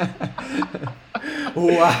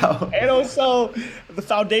 Wow. And also the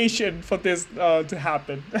foundation for this to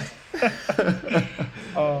happen.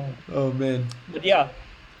 uh, Oh man. but yeah,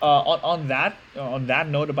 on that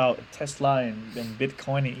note about Tesla and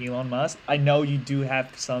Bitcoin and Elon Musk, I know you do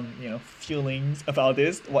have some feelings about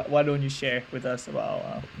this. Why don't you share with us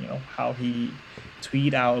about how he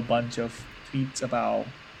tweet out a bunch of tweets about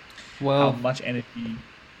how Well, much energy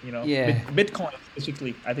yeah. Bitcoin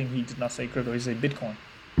specifically. I think he did not say crypto. He said Bitcoin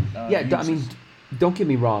Yeah, I mean, uses. don't get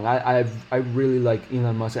me wrong. I really like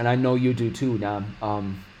Elon Musk, and I know you do too. Now,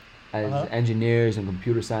 as Uh-huh. engineers and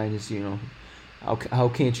computer scientists, how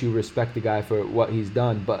can't you respect the guy for what he's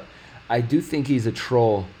done? But I do think he's a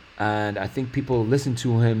troll, and I think people listen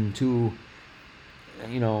to him too.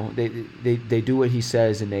 They do what he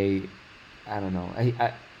says, and I don't know.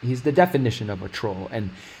 He's the definition of a troll, and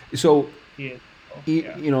so Yeah. Oh, E-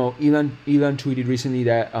 yeah. you know, Elon tweeted recently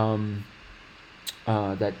that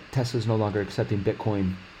that Tesla's no longer accepting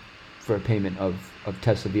Bitcoin for payment of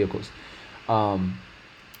Tesla vehicles, um,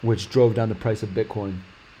 which drove down the price of Bitcoin.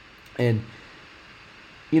 And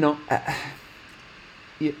you know,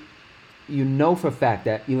 you, you know for a fact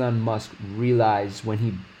that Elon Musk realized when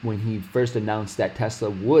he first announced that Tesla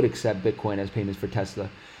would accept Bitcoin as payments for Tesla,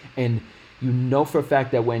 and you know for a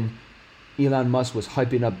fact that when Elon Musk was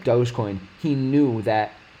hyping up Dogecoin, he knew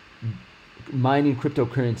that mining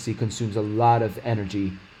cryptocurrency consumes a lot of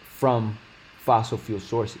energy from fossil fuel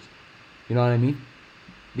sources. You know what I mean?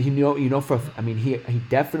 He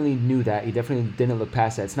definitely knew that. He definitely didn't look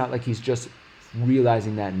past that. It's not like he's just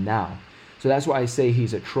realizing that now. So that's why I say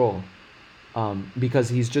he's a troll, because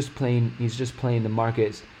he's just playing the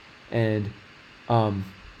markets, and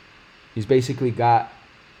he's basically got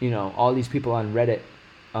all these people on Reddit,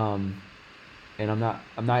 and I'm not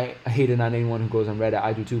hating on anyone who goes on Reddit.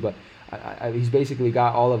 I do too, but he's basically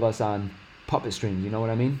got all of us on puppet strings. You know what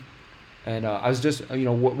I mean? And I was just,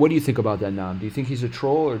 what do you think about that, Nam? Do you think he's a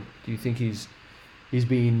troll, or do you think he's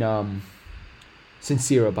being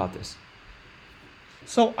sincere about this?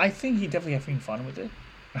 So I think he definitely having fun with it.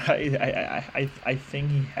 I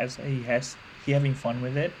think he having fun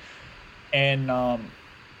with it, and I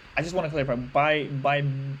just want to clarify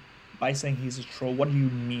by saying he's a troll. What do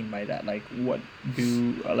you mean by that? Like, what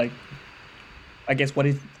do like? I guess what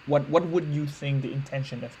would you think the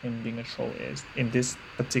intention of him being a troll is in this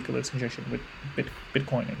particular situation with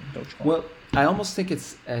Bitcoin and Dogecoin? Well, I almost think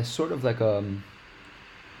it's sort of like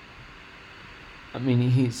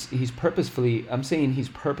he's purposefully. I'm saying he's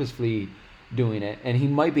purposefully doing it, and he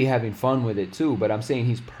might be having fun with it too. But I'm saying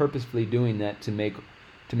he's purposefully doing that to make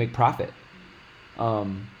profit.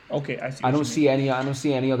 Okay, I see. I don't see any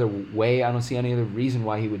other way. I don't see any other reason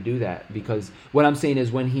why he would do that. Because what I'm saying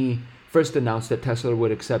is, when he first announced that Tesla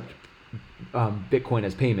would accept Bitcoin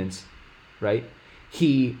as payments, right?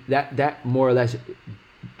 That more or less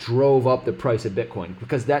drove up the price of Bitcoin,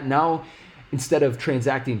 because that now, instead of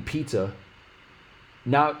transacting pizza,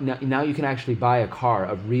 now you can actually buy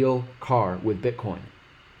a real car with Bitcoin.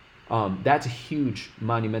 That's a huge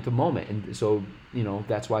monumental moment, and so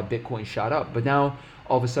that's why Bitcoin shot up. But now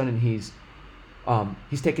all of a sudden he's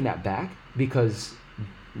taking that back because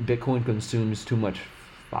Bitcoin consumes too much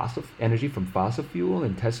fossil energy from fossil fuel,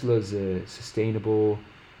 and Tesla's a sustainable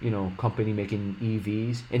company making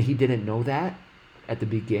EVs, and he didn't know that at the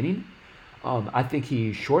beginning. I think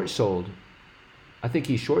he short sold, and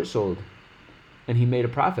he made a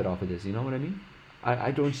profit off of this. You know what I mean?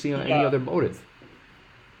 I don't see any other motive.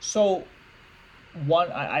 So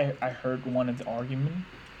I heard one of the argument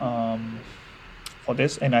for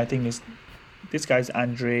this, and I think this guy's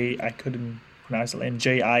Andre. I couldn't pronounce it. And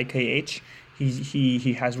JIKH.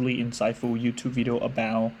 He has really insightful YouTube video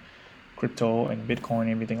about crypto and Bitcoin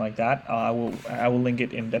and everything like that. I will link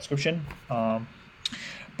it in the description.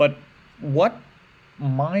 But what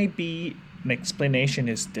might be an explanation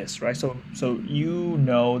is this, right? So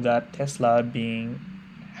that Tesla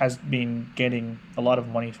has been getting a lot of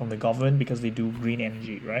money from the government because they do green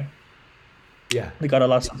energy, right? Yeah. They got a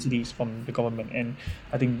lot of subsidies from the government, and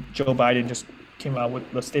I think Joe Biden just came out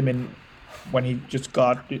with the statement when he just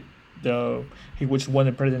got he just won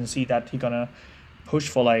the presidency that he gonna push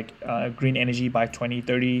for green energy by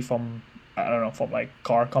 2030 from like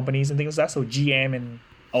car companies and things like that. So GM and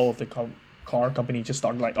all of the car companies just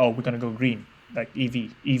started like, oh, we're gonna go green, like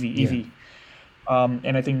EV.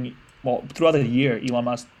 And I think throughout the year, Elon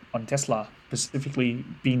Musk on Tesla specifically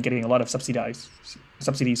been getting a lot of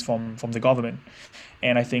subsidies from the government,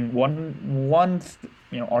 and I think one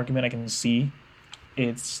argument I can see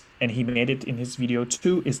and he made it in his video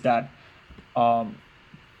too, is that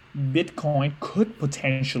Bitcoin could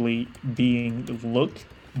potentially being looked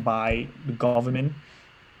by the government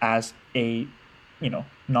as a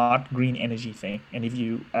not green energy thing, and if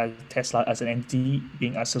you as Tesla as an entity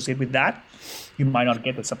being associated with that, you might not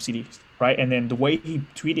get the subsidies, right? And then the way he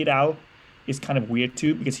tweeted out is kind of weird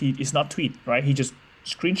too, because it's not tweet, right? He just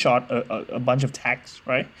screenshot a bunch of text,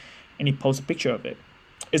 right? And he posts a picture of it.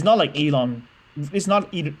 It's not like Elon. It's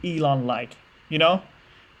not Elon like,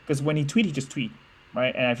 because when he just tweet,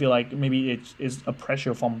 right? And I feel like maybe it is a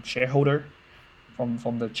pressure from shareholder,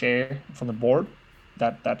 from the chair, from the board,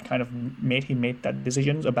 that kind of made him make that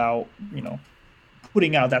decisions about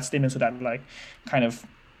putting out that statement, so that like kind of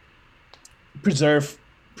preserve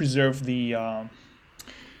the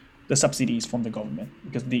subsidies from the government,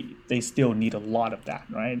 because they still need a lot of that,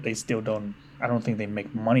 right? They still I don't think they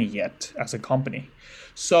make money yet as a company.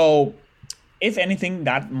 So if anything,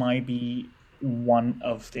 that might be one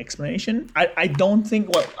of the explanation. I don't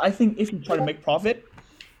think, I think if he tried to make profit,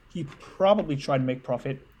 he probably tried to make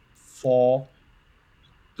profit for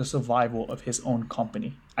the survival of his own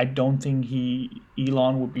company. I don't think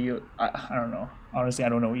Elon would be, I don't know. Honestly, I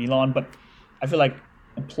don't know Elon, but I feel like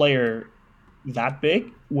a player that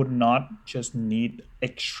big would not just need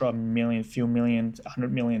extra million, few million,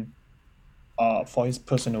 100 million for his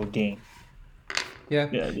personal gain. Yeah.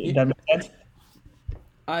 Yeah, You, that makes sense.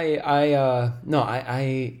 no,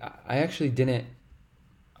 I actually didn't.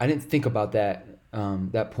 I didn't think about that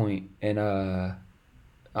that point, and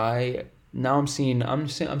I now I'm seeing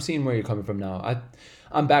where you're coming from now.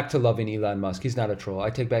 I'm back to loving Elon Musk. He's not a troll. I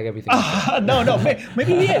take back everything I said. No, no,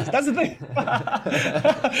 maybe he is. That's the thing.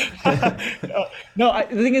 No,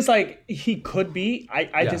 the thing is, like, he could be. I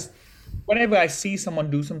Yeah, just, whenever I see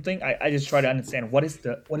someone do something, I just try to understand what is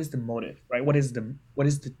the motive, right? What is the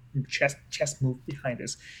chess move behind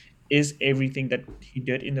this? Is everything that he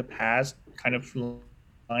did in the past kind of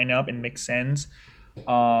line up and make sense?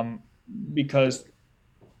 Um, because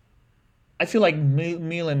I feel like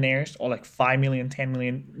millionaires or like 5 million, 10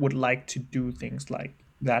 million would like to do things like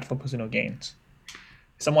that for personal gains.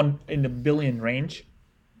 Someone in the billion range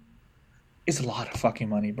is a lot of fucking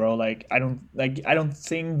money, bro. I don't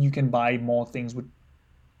think you can buy more things with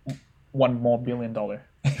one more $1 billion.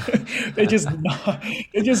 they're just not.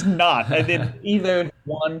 They're just not. And then either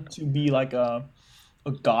want to be like a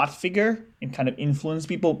god figure and kind of influence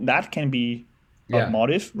people. That can be a yeah,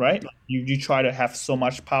 motive, right? Like you try to have so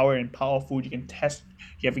much power and powerful, you can test,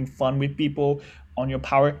 you're having fun with people on your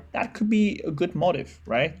power. That could be a good motive,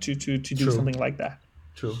 right? To do true, something like that.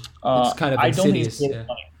 true. It's kind of I don't think it's insidious. for Yeah,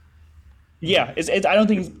 money. Yeah, I don't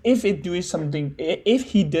think if it doing something, if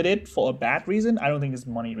he did it for a bad reason, I don't think it's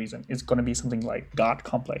money reason. It's gonna be something like God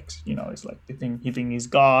complex. It's like he think he's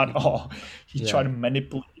God, or he try yeah, to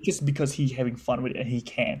manipulate just because he's having fun with it and he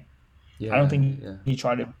can. I don't yeah, think yeah, he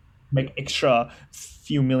tried to make extra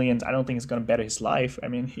few millions. I don't think it's gonna better his life. I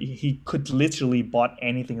mean, he could literally bought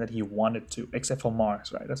anything that he wanted to, except for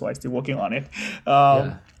Mars, right? That's why he's still working on it.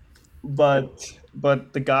 yeah.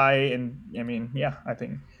 But the guy, and I mean, yeah, I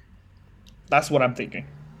think that's what I'm thinking.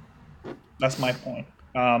 That's my point.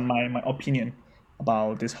 My opinion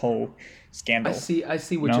about this whole scandal. I see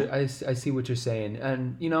You what know? I see what you're saying,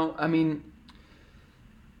 and I mean,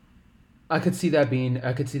 I could see that being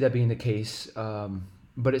the case,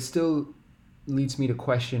 but it still leads me to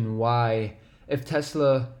question why, if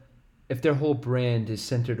Tesla, if their whole brand is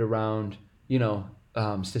centered around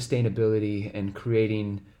sustainability and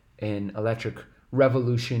creating an electric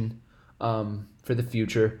revolution for the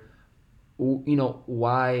future,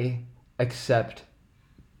 why accept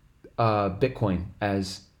Bitcoin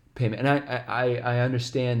as payment? And I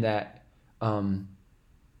understand that. Um,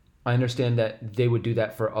 I understand that they would do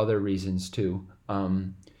that for other reasons too,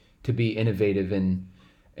 to be innovative and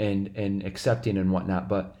accepting and whatnot.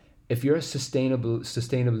 But if you're a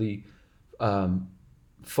sustainably um,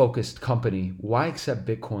 focused company, why accept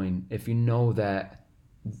Bitcoin if you know that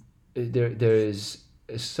there is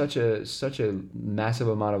such a massive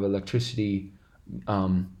amount of electricity,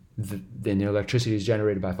 then the electricity is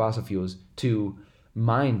generated by fossil fuels to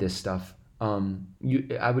mine this stuff.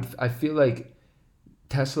 I feel like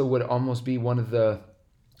Tesla would almost be one of the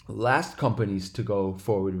last companies to go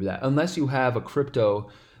forward with that, unless you have a crypto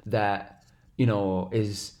that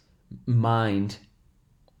is mined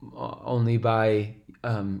only by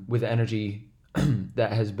with energy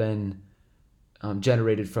that has been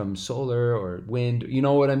generated from solar or wind. You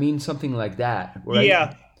know what I mean? Something like that, right?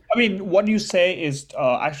 Yeah. I mean, what you say is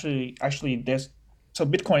actually there's so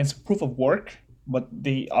Bitcoin's proof of work, but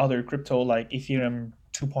the other crypto like Ethereum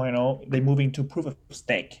 2.0, they moving to proof of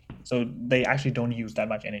stake. So they actually don't use that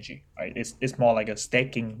much energy, right? It's more like a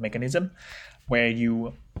staking mechanism where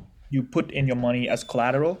you put in your money as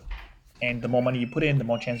collateral, and the more money you put in, the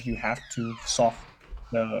more chance you have to solve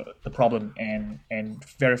the problem and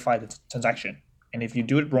verify the transaction. And if you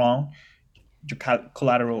do it wrong, your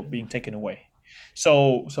collateral being taken away.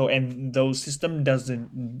 So and those system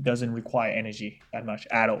doesn't require energy that much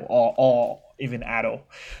at all, or even at all.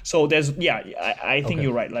 So there's, yeah, I think Okay.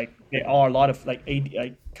 you're right. Like there are a lot of like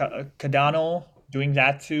Cardano doing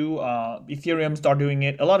that too. Ethereum start doing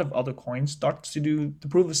it. A lot of other coins start to do the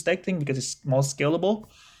proof of stake thing because it's more scalable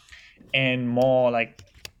and more like,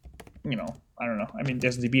 I don't know. I mean,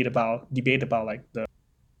 there's debate about like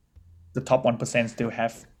the top 1% still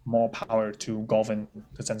have more power to govern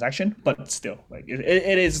the transaction, but still, like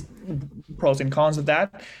it is pros and cons of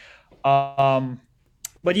that. Um,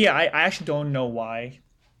 but yeah, I actually don't know why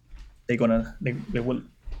they will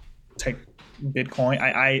take Bitcoin.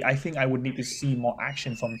 I think I would need to see more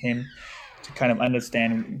action from him to kind of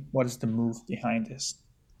understand what is the move behind this.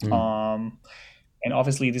 Mm. Um, and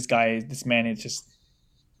obviously, this man is just,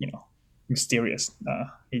 you know mysterious.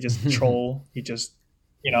 He just troll. He just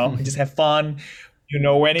have fun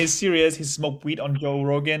when he's serious, he smoked weed on Joe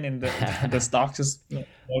Rogan, and the stocks just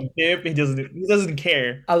dip. He doesn't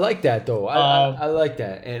care. I like that though. I Um, like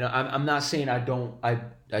that, and I'm not saying I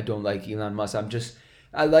don't like Elon Musk.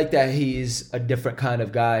 I like that he's a different kind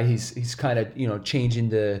of guy. He's kind of um, changing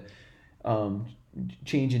the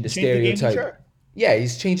change the game for stereotype. sure. Yeah,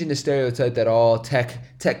 he's changing the stereotype that all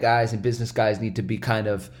tech guys and business guys need to be kind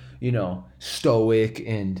of stoic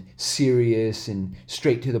and serious and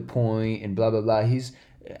straight to the point and blah blah blah.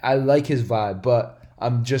 I like his vibe, but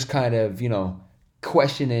I'm just kind of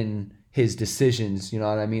questioning his decisions. You know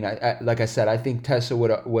what I mean? Like I said, I think Tesla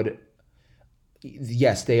would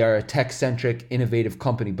yes, they are a tech centric, innovative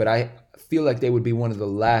company, but I feel like they would be one of the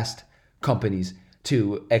last companies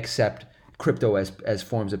to accept crypto as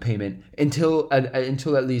forms of payment until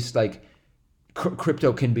at least like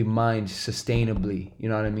crypto can be mined sustainably. You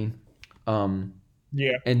know what I mean? Um,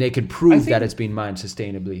 Yeah, and they can I prove that think. it's being mined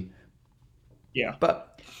sustainably. Yeah.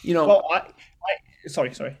 But Well,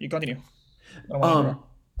 sorry. You continue. I don't want to um,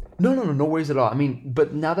 interrupt. no worries at all. I mean,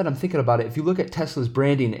 but now that I'm thinking about it, if you look at Tesla's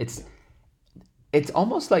branding, it's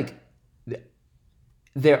almost like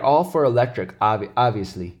they're all for electric,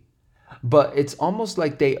 obviously, but it's almost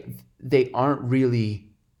like they aren't really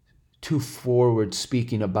too forward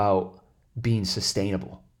speaking about being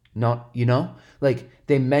sustainable. Not like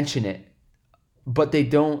they mention it, but they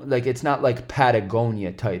don't like it's not like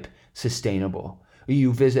Patagonia type sustainable.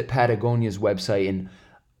 You visit Patagonia's website and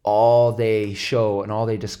all they show and all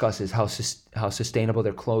they discuss is how sustainable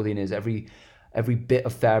their clothing is. Every bit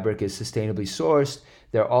of fabric is sustainably sourced.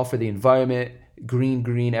 They're all for the environment,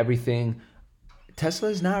 green, everything. Tesla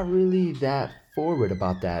is not really that forward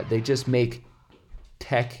about that. They just make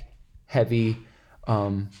tech heavy,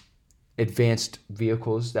 um, advanced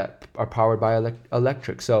vehicles that are powered by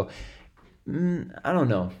electric. So I don't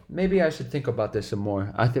know. Maybe I should think about this some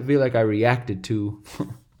more. Feel like I reacted too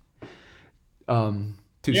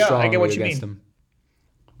Yeah, I get strongly what you against mean. them.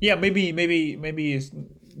 Yeah, maybe it's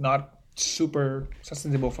not super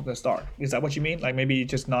sustainable from the start. Is that what you mean? Like maybe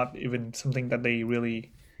it's just not even something that they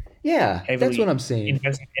really Yeah, that's what heavily I'm saying.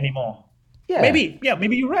 invest in anymore. Yeah, Maybe, yeah,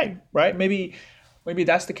 maybe you're right, right? Maybe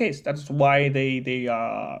that's the case. That's why they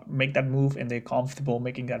make that move and they're comfortable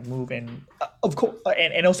making that move. And of course,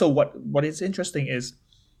 and also what is interesting is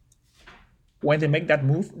when they make that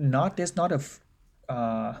move, not there's not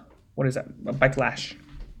uh what is that, a backlash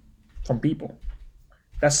from people.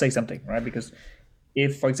 That says something, right? Because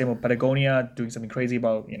if, for example, Patagonia doing something crazy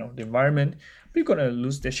about the environment, people gonna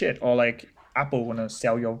lose their shit. Or like Apple wanna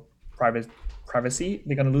sell your private privacy,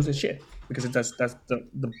 they're gonna lose their shit because that's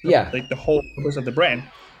yeah, like the whole purpose of the brand.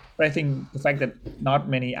 But I think the fact that not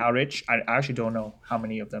many outrage, I actually don't know how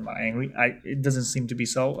many of them are angry. It doesn't seem to be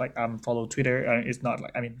so. Like follow Twitter. It's not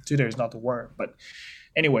like, I mean, Twitter is not the word, but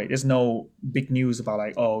anyway, there's no big news about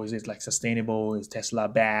like, oh, is it like sustainable? Is Tesla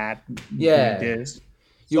bad doing yeah. this?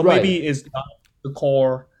 You're So right. maybe it's not the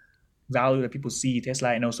core value that people see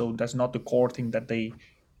Tesla, and also that's not the core thing that they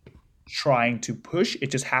trying to push.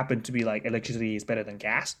 It just happened to be like electricity is better than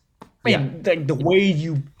gas. I Yeah, mean, like the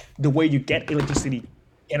way you get electricity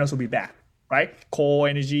can also be bad, right? Coal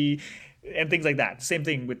energy and things like that. Same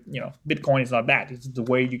thing with Bitcoin is not bad. It's the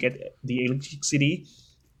way you get the electricity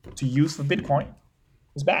to use for Bitcoin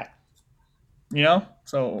is bad.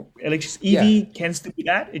 So electric yeah. EV can still be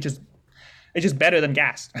bad. It's just better than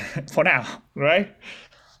gas for now, right?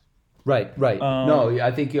 Right. Um, No,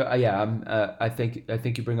 I think you. Yeah, I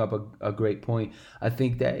think you bring up a great point. I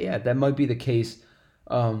think that that might be the case.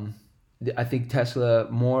 I think Tesla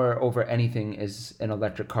more over anything is an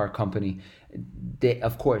electric car company. They,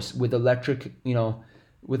 of course, with electric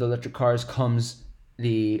cars comes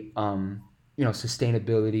the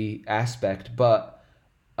sustainability aspect, but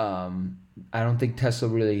I don't think Tesla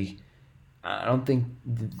really. I don't think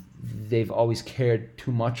they've always cared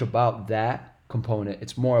too much about that component.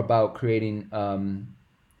 It's more about creating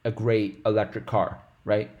a great electric car,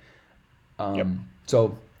 right? yep.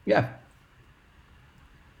 So yeah,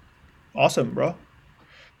 Awesome, bro.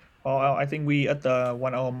 I think we at the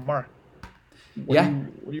 1 hour mark. What do yeah, you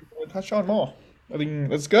what do you want to touch on more? I think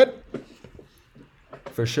that's good.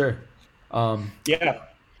 for sure. Um, Yeah.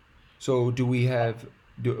 so do we have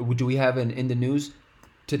an in the news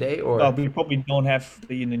today or We probably don't have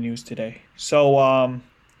the in the news today. So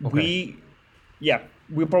okay?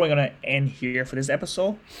 we're probably gonna end here for this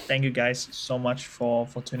episode. Thank you guys so much for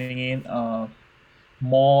tuning in.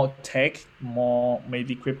 More tech, more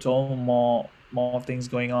maybe crypto, more things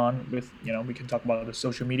going on with we can talk about the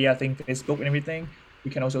social media thing, Facebook and everything.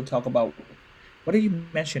 We can also talk about what did you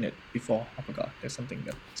mention it before? I forgot. There's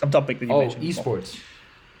some topic that you Oh, mentioned before. esports.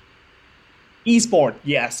 esport,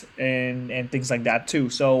 yes, and things like that too.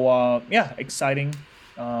 So yeah, exciting,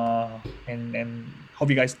 and hope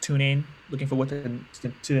you guys tune in. Looking forward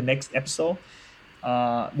to the next episode.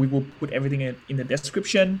 We will put everything in the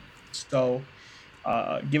description. So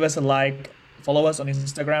give us a like, follow us on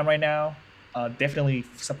Instagram right now. Definitely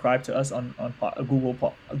subscribe to us on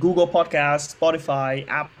Google Podcast, Spotify,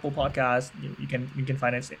 Apple Podcast. You can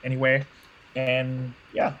find us anywhere, and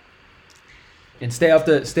yeah, And stay off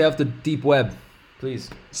the deep web, please.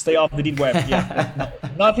 stay off the deep web. Yeah,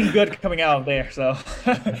 there's nothing good coming out of there. So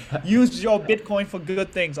use your Bitcoin for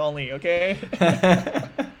good things only. Okay.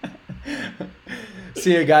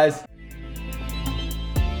 See you guys.